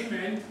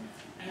payment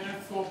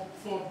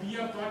for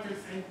beer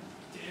bottles and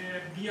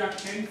beer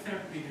cans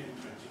have been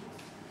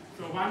introduced.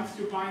 So once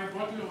you buy a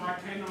bottle or a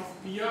can of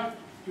beer,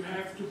 you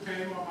have to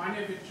pay more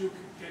money, which you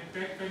get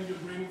back when you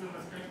bring the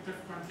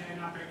respective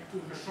container back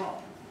to the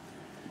shop.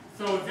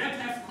 So that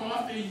has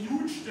caused a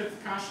huge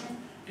discussion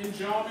in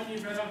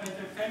Germany, whether that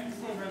is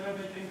sensible, whether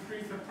that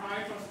increase the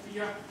price of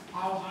beer,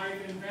 how high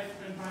the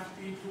investment must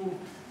be to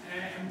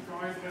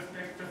employ the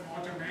respective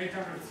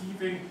automator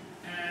receiving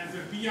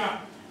the beer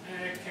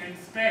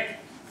cans back.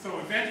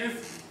 So that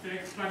is the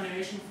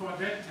explanation for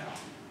that term.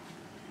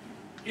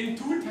 In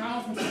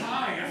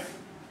 2005,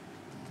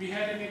 we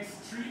had an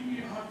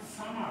extremely hot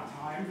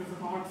summertime with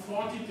about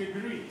 40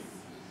 degrees.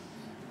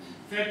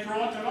 That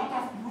brought a lot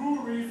of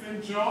breweries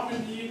in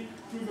Germany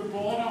to the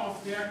border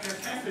of their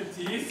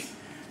capacities,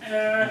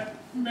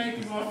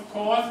 making, of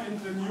course,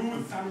 in the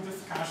news some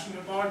discussion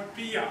about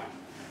beer.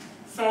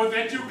 So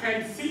that you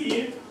can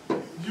see,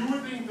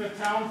 using the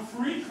term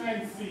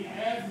frequency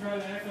as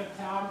well as the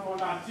term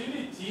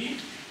volatility,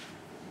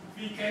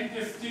 we can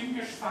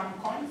distinguish some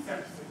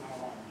concepts in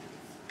our news.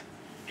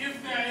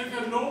 If there is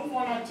a low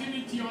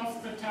volatility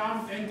of the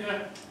terms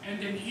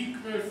and an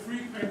equal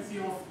frequency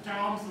of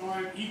terms or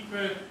an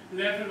equal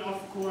level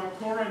of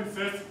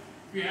co-occurrences,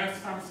 we have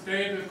some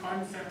stable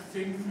concepts,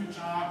 things which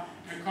are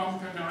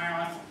accompany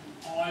us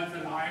all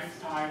the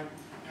lifetime,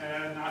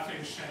 nothing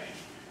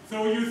changed.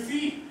 So you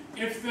see,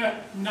 if the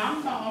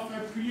number of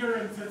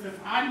appearances is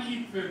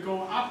unequal,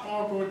 go up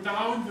or go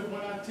down, the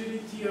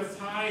volatility is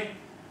high,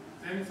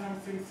 then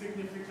something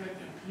significant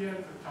appears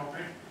in the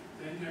topic,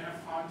 then you have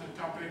found a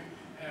topic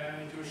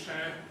you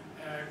shall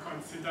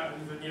consider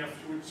in the near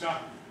future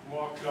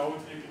more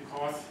closely,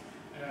 because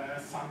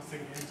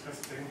something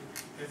interesting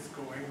is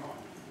going on.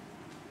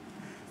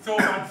 So,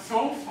 but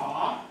so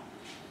far,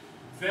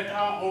 that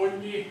are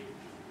only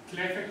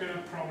classical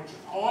approaches.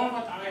 All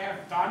what I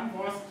have done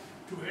was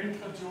to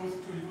introduce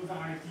to you the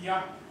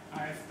idea.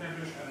 I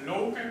established a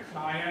local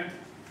client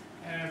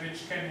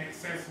which can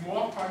access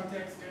more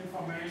context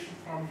information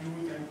from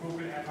you than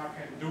Google ever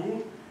can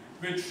do,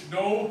 which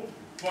know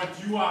what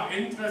you are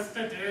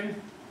interested in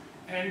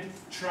and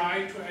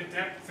try to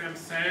adapt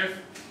themselves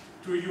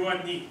to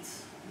your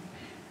needs.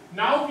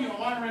 Now we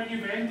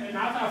already went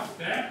another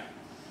step.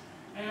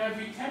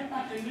 We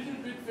tampered a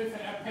little bit with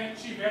the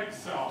Apache web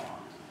server.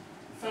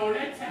 So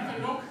let's have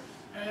a look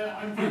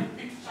on this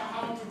picture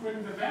how to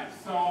bring the web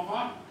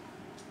server,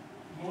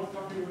 most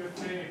of you will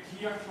say a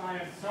clear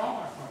client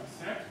server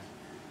concept,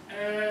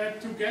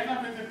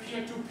 together with a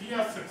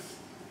peer-to-peer system.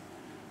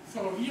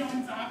 So here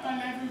on the upper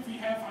level we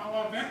have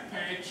our web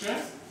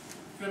pages.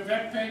 The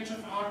web pages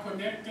are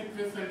connected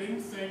with the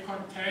links they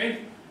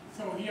contain.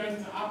 So here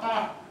in the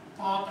upper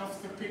part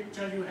of the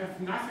picture you have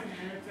nothing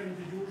else than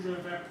the usual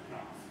web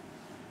graph.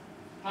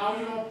 How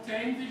you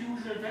obtain the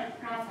usual web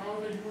graph, how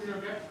the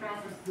usual web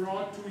graph is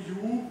brought to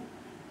you,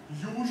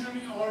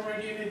 usually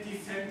already in a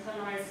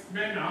decentralized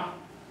manner,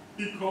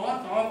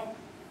 because of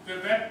the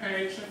web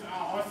pages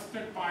are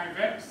hosted by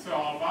web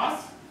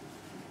servers.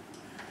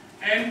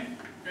 And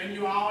when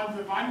you are on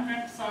the one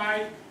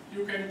website,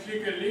 you can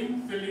click a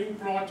link, the link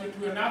brought you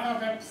to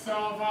another web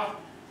server,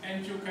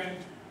 and you can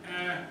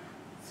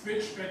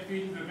switch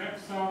between the web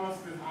servers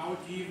without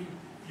even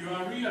you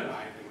are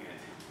realizing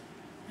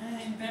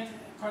it. In that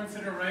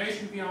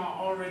consideration, we are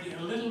already a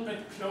little bit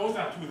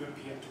closer to the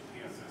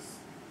peer-to-peer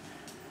system.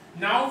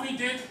 Now we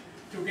did,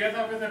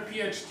 together with a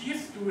PhD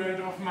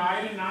student of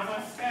mine,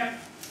 another step.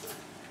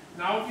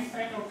 Now we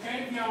said,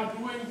 okay, we are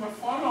doing the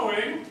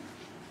following.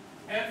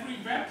 Every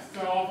web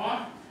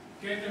server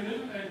get a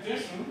little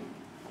addition.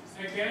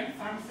 Again,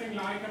 something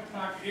like a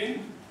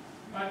plugin,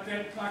 but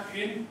that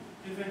plugin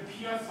is in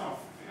peer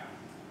software.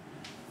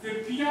 The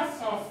peer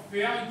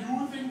software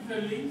using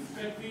the links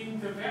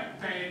between the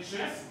web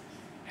pages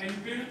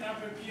and build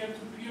up a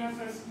peer-to-peer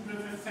system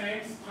with the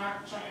same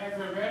structure as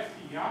a web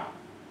peer.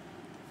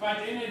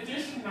 But in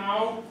addition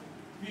now,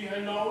 we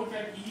allow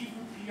that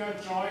even peer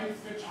joins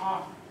which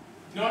are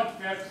not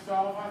web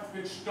servers,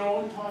 which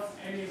don't host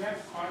any web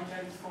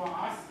content for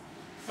us.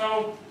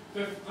 So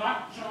the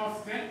structure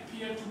of that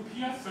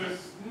peer-to-peer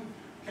system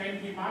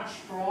can be much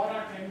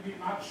broader, can be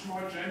much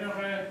more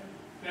general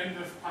than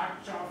the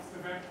structure of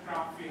the web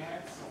graph we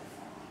had so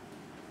far.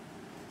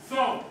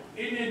 So,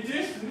 in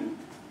addition,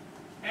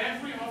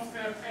 every of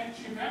the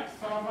Apache web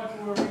servers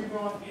do a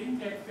reverse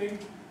indexing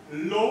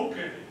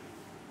locally.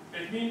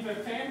 That means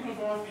the same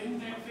reverse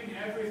indexing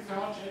every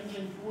search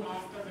engine do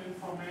after the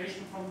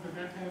information from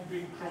the web has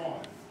been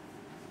crawled.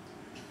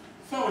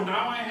 So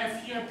now I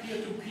have here a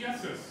peer-to-peer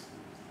system.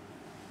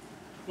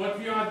 What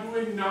we are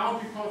doing now,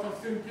 because of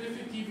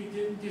simplicity, we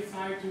didn't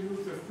decide to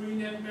use the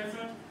freenet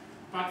method,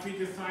 but we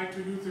decide to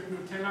use the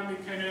Nutella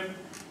mechanism.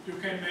 You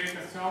can make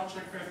a search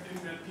request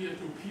in the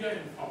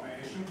peer-to-peer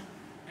information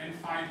and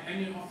find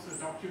any of the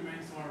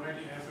documents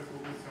already as a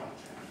Google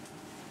search engine.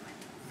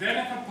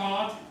 That is a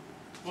part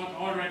what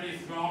already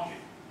is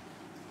working.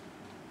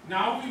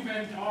 Now we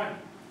went on.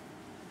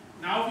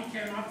 Now we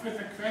came up with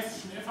a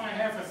question, if I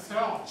have a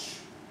search,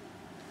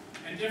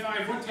 and if I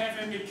would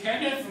have a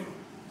mechanism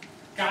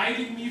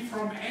guiding me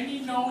from any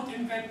node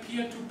in that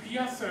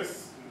peer-to-peer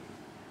system,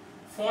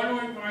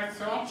 following my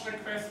search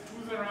request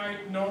to the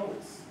right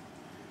nodes,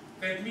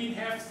 that means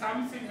have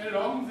something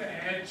along the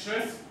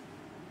edges,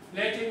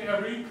 letting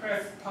a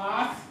request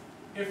pass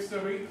if the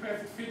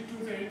request fit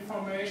to the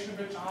information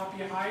which are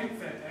behind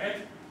that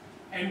edge,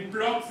 and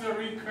block the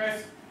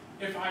request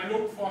if I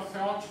look for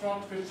search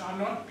words which are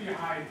not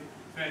behind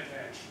that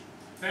edge.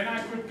 Then I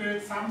could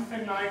build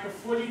something like a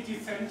fully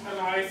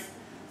decentralized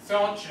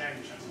search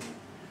engine.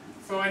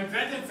 So, and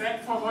that is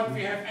that for what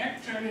we have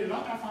actually a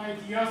lot of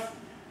ideas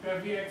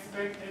that we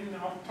expect in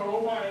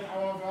October at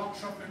our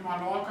workshop in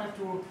Mallorca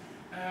to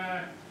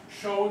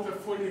show the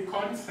fully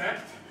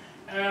concept.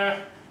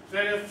 That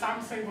is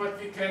something what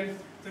we can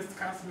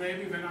discuss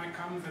maybe when I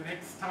come the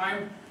next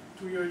time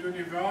to your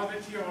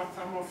university, or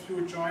some of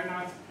you join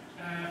us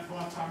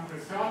for some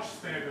research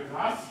stay with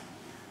us.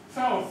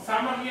 So,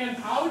 summary and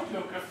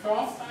outlook. A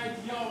first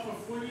idea of a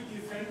fully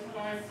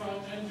decentralized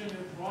search engine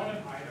is born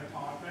in my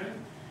department.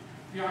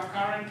 We are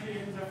currently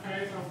in the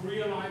phase of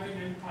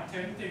realizing and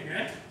patenting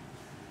it.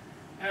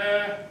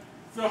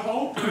 The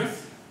hope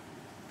is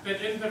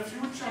that in the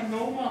future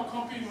no more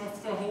copying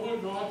of the whole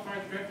World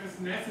Wide Web is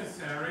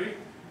necessary,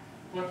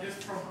 what is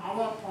from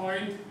our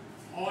point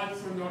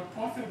also not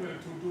possible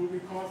to do,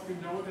 because we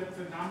know that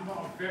the number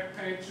of web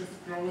pages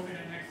grows in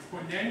an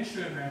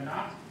exponential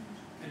manner.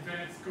 And when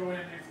it's going in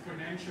an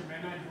exponential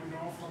manner, you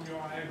know from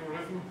your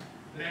algorithm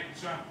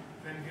lecture,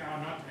 then we are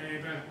not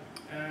able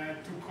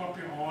to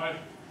copy all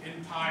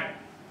in time.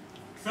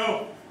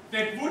 So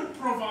that would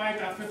provide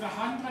us with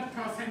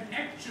 100%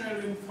 actual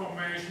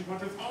information,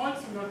 what is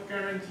also not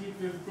guaranteed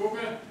with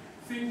Google.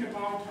 Think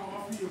about how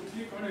often you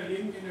click on a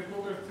link in a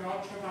Google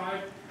search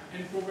result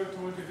and Google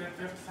told you that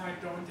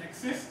website don't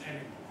exist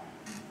anymore.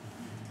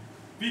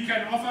 We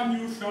can offer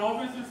new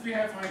services, we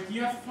have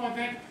ideas for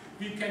that.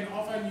 We can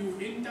offer new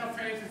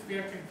interfaces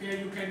where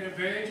you can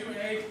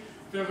evaluate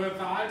the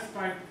results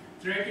by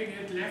dragging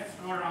it left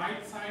or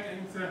right side,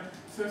 and the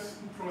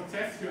system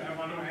process your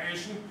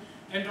evaluation.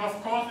 And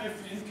of course,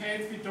 if in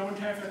case we don't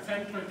have a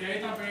central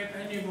database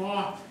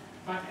anymore,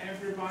 but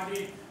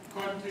everybody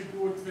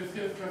contributes with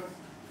his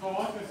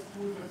sources to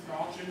the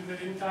search in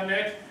the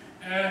internet,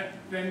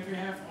 then we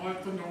have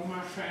also no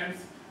more chance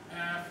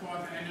for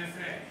the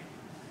NSA.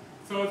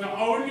 So the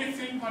only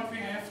thing what we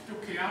have to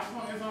care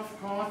for is,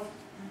 of course,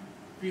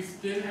 we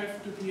still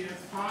have to be as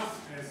fast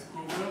as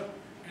Google,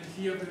 and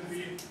here will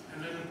be a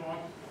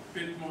little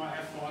bit more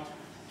effort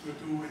to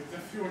do in the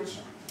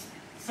future.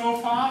 So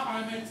far,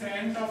 I'm at the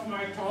end of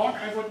my talk.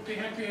 I would be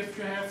happy if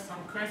you have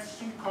some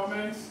questions,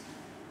 comments,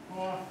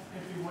 or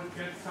if you would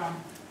get some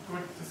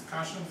good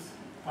discussions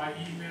by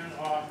email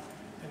or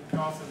in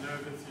person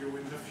with you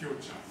in the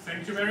future.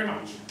 Thank you very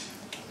much.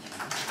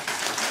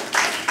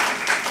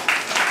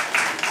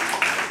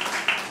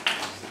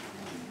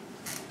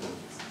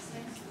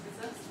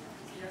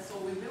 Yeah, so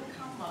we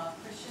welcome a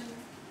question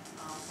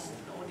from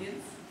the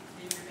audience.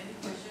 If you have any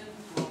question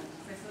to our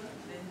professor,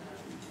 then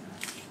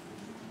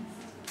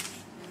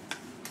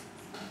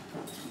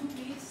you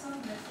made some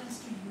reference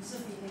to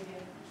user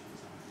behavior,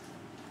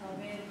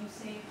 where you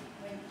say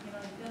when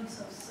in terms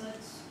of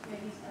search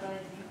queries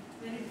arising,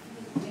 very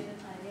difficult to get an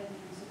idea of the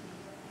user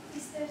behavior.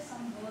 Is there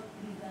some work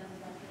being done in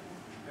that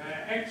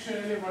area?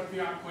 Actually, what we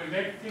are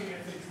collecting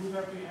is the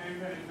user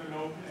behavior in the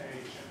local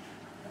agent.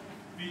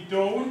 We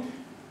don't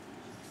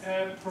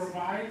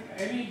provide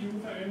any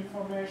user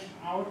information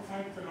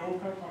outside the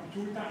local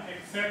computer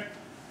except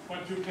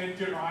what you can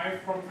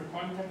derive from the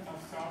content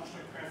of search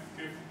requests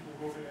given to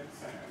Google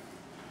itself.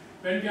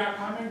 When we are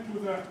coming to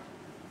the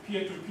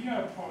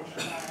peer-to-peer approach,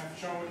 as I have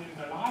shown in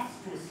the last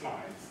two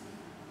slides,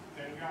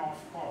 then we are,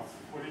 of course,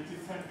 fully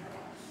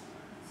decentralized.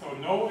 So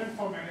no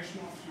information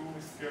of you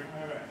is given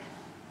away.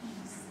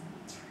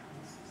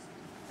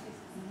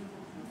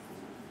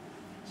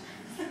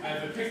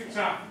 The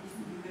picture,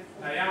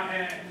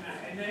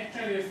 and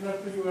actually it's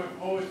not the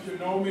UFO, if you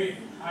know me,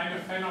 I'm a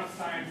fan of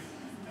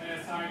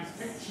science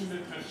fiction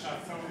literature,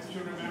 so if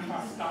you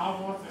remember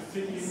Star Wars, the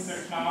city in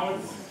the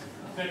clouds,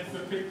 that's the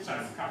picture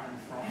is coming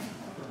from.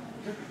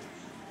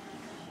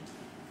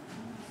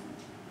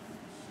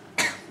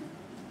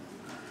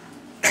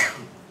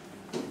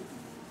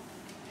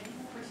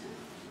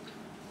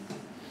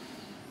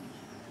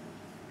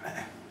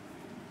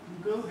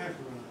 Google have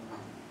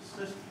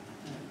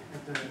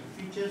the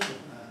features of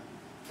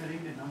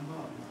telling the number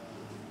of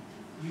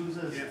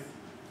users Yes.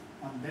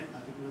 on that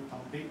particular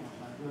topic or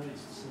whatever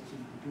is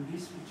searching. Do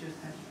these features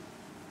have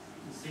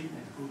the same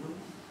as Google?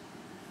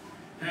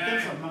 In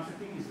terms of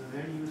marketing, is a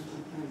very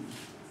useful tool.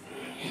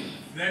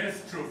 That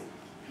is true.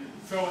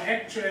 So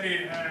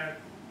actually,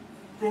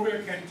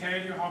 Google can tell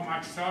you how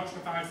much search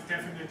results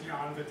definitely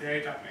are on the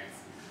database.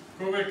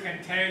 Google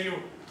can tell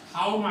you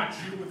how much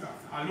users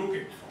are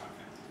looking for that.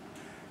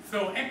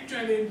 So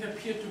actually in the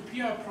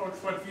peer-to-peer approach,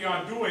 what we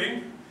are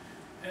doing,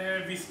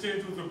 we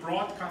still do the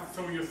broadcast,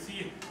 so you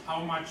see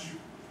how much,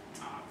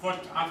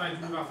 what other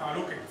users are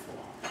looking for.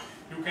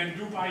 You can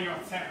do by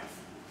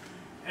yourself.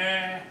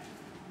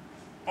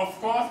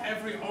 Of course,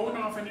 every owner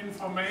of an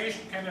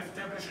information can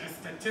establish as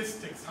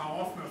statistics how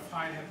often a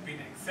file has been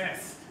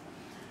accessed.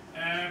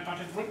 But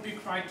it would be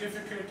quite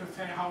difficult to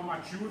say how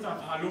much users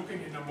are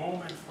looking in a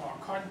moment for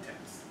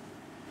contents.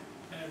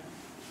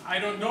 I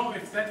don't know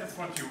if that is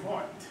what you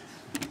want.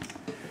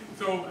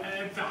 So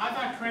the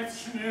other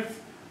question is,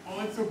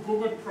 also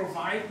Google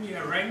provide me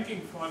a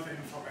ranking for the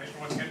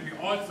information, what can be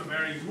also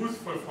very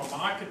useful for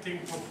marketing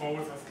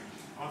purposes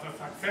or the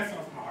success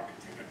of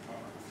marketing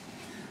purposes.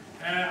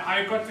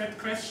 I got that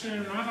question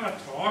in another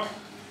talk.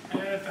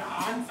 The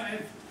answer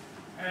is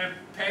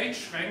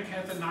PageRank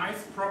has a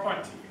nice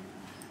property.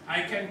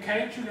 I can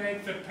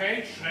calculate the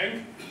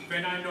PageRank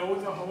when I know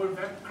the whole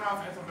web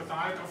graph as a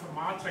result of a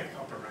matrix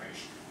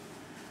operation.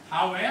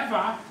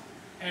 However,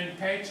 and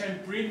Page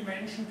and Breen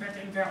mentioned that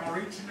in their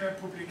original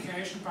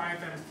publication by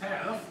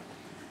themselves,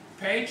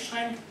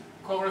 PageRank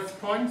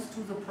corresponds to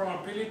the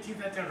probability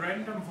that a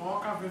random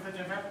walker visit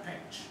a web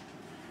page.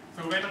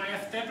 So when I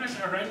establish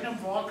a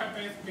random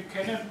walker-based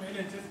mechanism in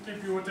a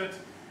distributed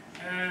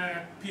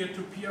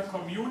peer-to-peer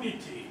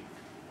community,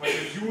 which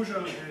is a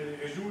usual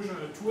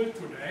tool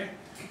today,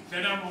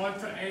 then I'm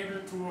also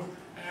able to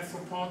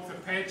support the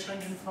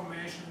PageRank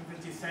information in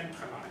the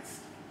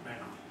decentralized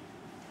manner.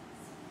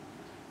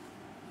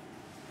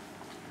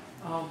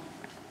 On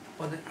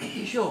the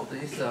issue of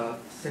these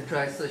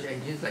centralized search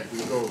engines like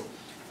Google,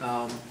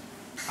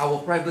 our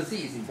privacy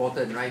is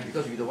important, right?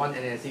 Because we don't want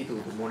NSA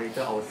to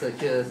monitor our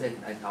searches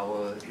and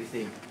our this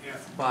thing.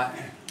 Yes. But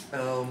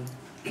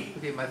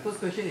okay, my first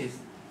question is,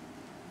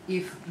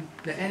 if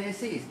the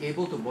NSA is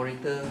able to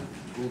monitor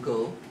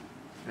Google,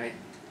 right,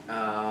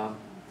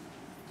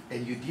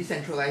 and you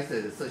decentralize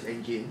the search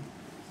engine,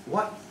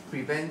 what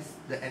prevents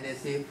the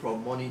NSA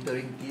from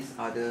monitoring these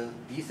other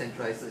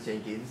decentralized search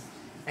engines?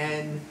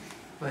 And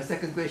my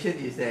second question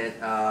is that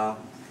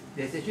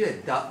there's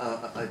actually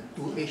a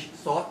two-edged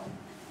sword.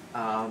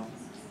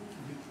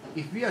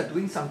 If we are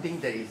doing something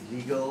that is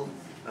legal,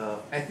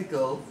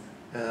 ethical,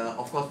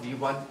 of course we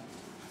want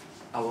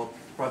our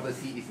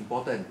privacy is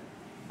important,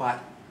 but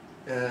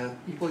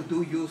people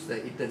do use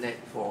the internet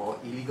for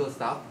illegal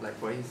stuff, like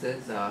for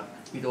instance,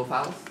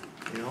 pedophiles,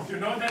 you know. You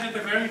know, that is a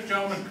very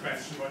German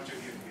question what you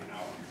give me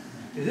now.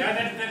 Is Yeah,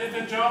 it? that is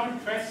a German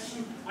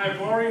question. I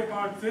worry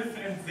about this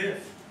and this.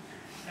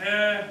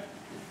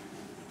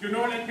 You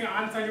know, let me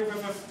answer you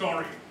with a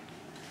story.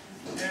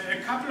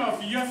 A couple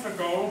of years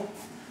ago,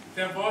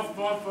 there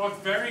was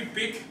very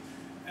big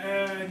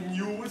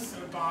news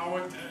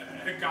about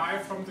a guy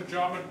from the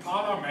German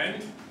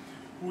parliament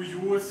who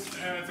used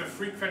the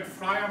frequent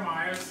flyer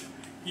miles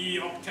he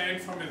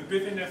obtained from his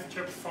business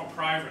trips for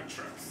private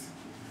trips.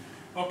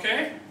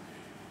 Okay?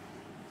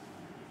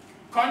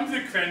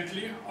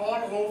 Consequently,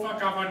 all over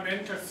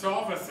governmental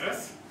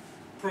services,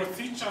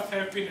 procedures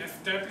have been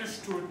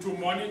established to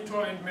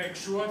monitor and make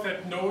sure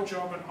that no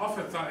German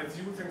officer is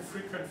using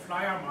frequent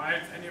flyer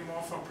miles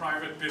anymore for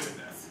private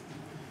business.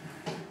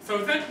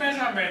 So that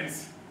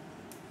measurements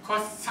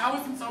cost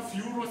thousands of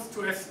euros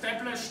to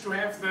establish, to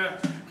have the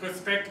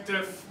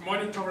respective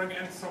monitoring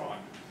and so on.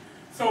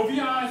 So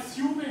we are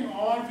assuming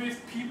always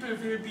people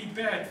will be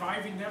bad. Why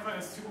we never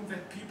assume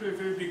that people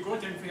will be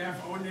good and we have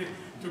only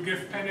to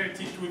give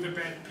penalty to the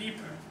bad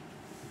people?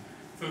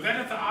 So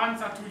that is the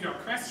answer to your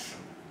question.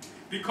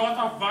 Because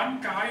of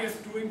one guy is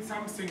doing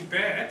something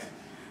bad,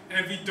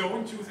 we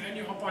don't use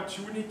any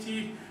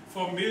opportunity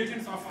for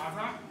millions of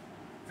others.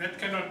 That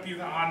cannot be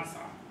the answer.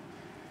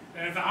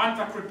 The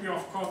answer could be,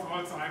 of course,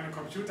 also I'm a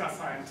computer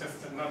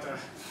scientist and not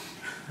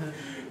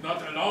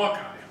a law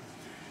guy.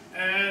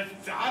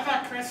 The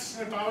other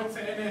question about the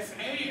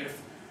NSA is,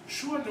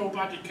 sure,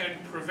 nobody can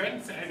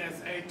prevent the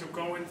NSA to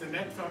go in the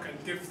network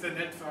and give the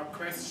network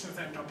questions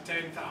and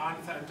obtain the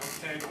answer and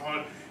obtain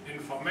all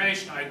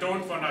information. I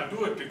don't want to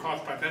do it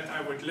because by that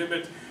I would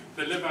limit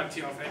the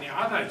liberty of any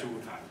other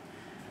user.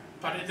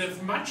 But it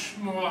is much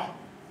more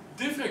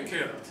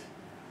difficult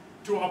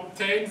to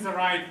obtain the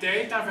right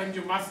data when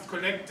you must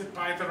collect it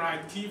by the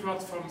right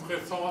keywords from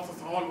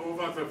resources all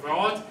over the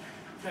world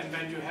than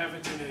when you have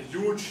it in a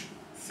huge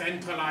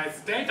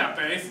centralized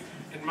database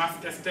and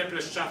must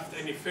establish just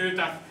any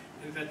filters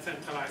in that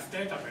centralized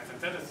database. And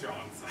that is your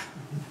answer.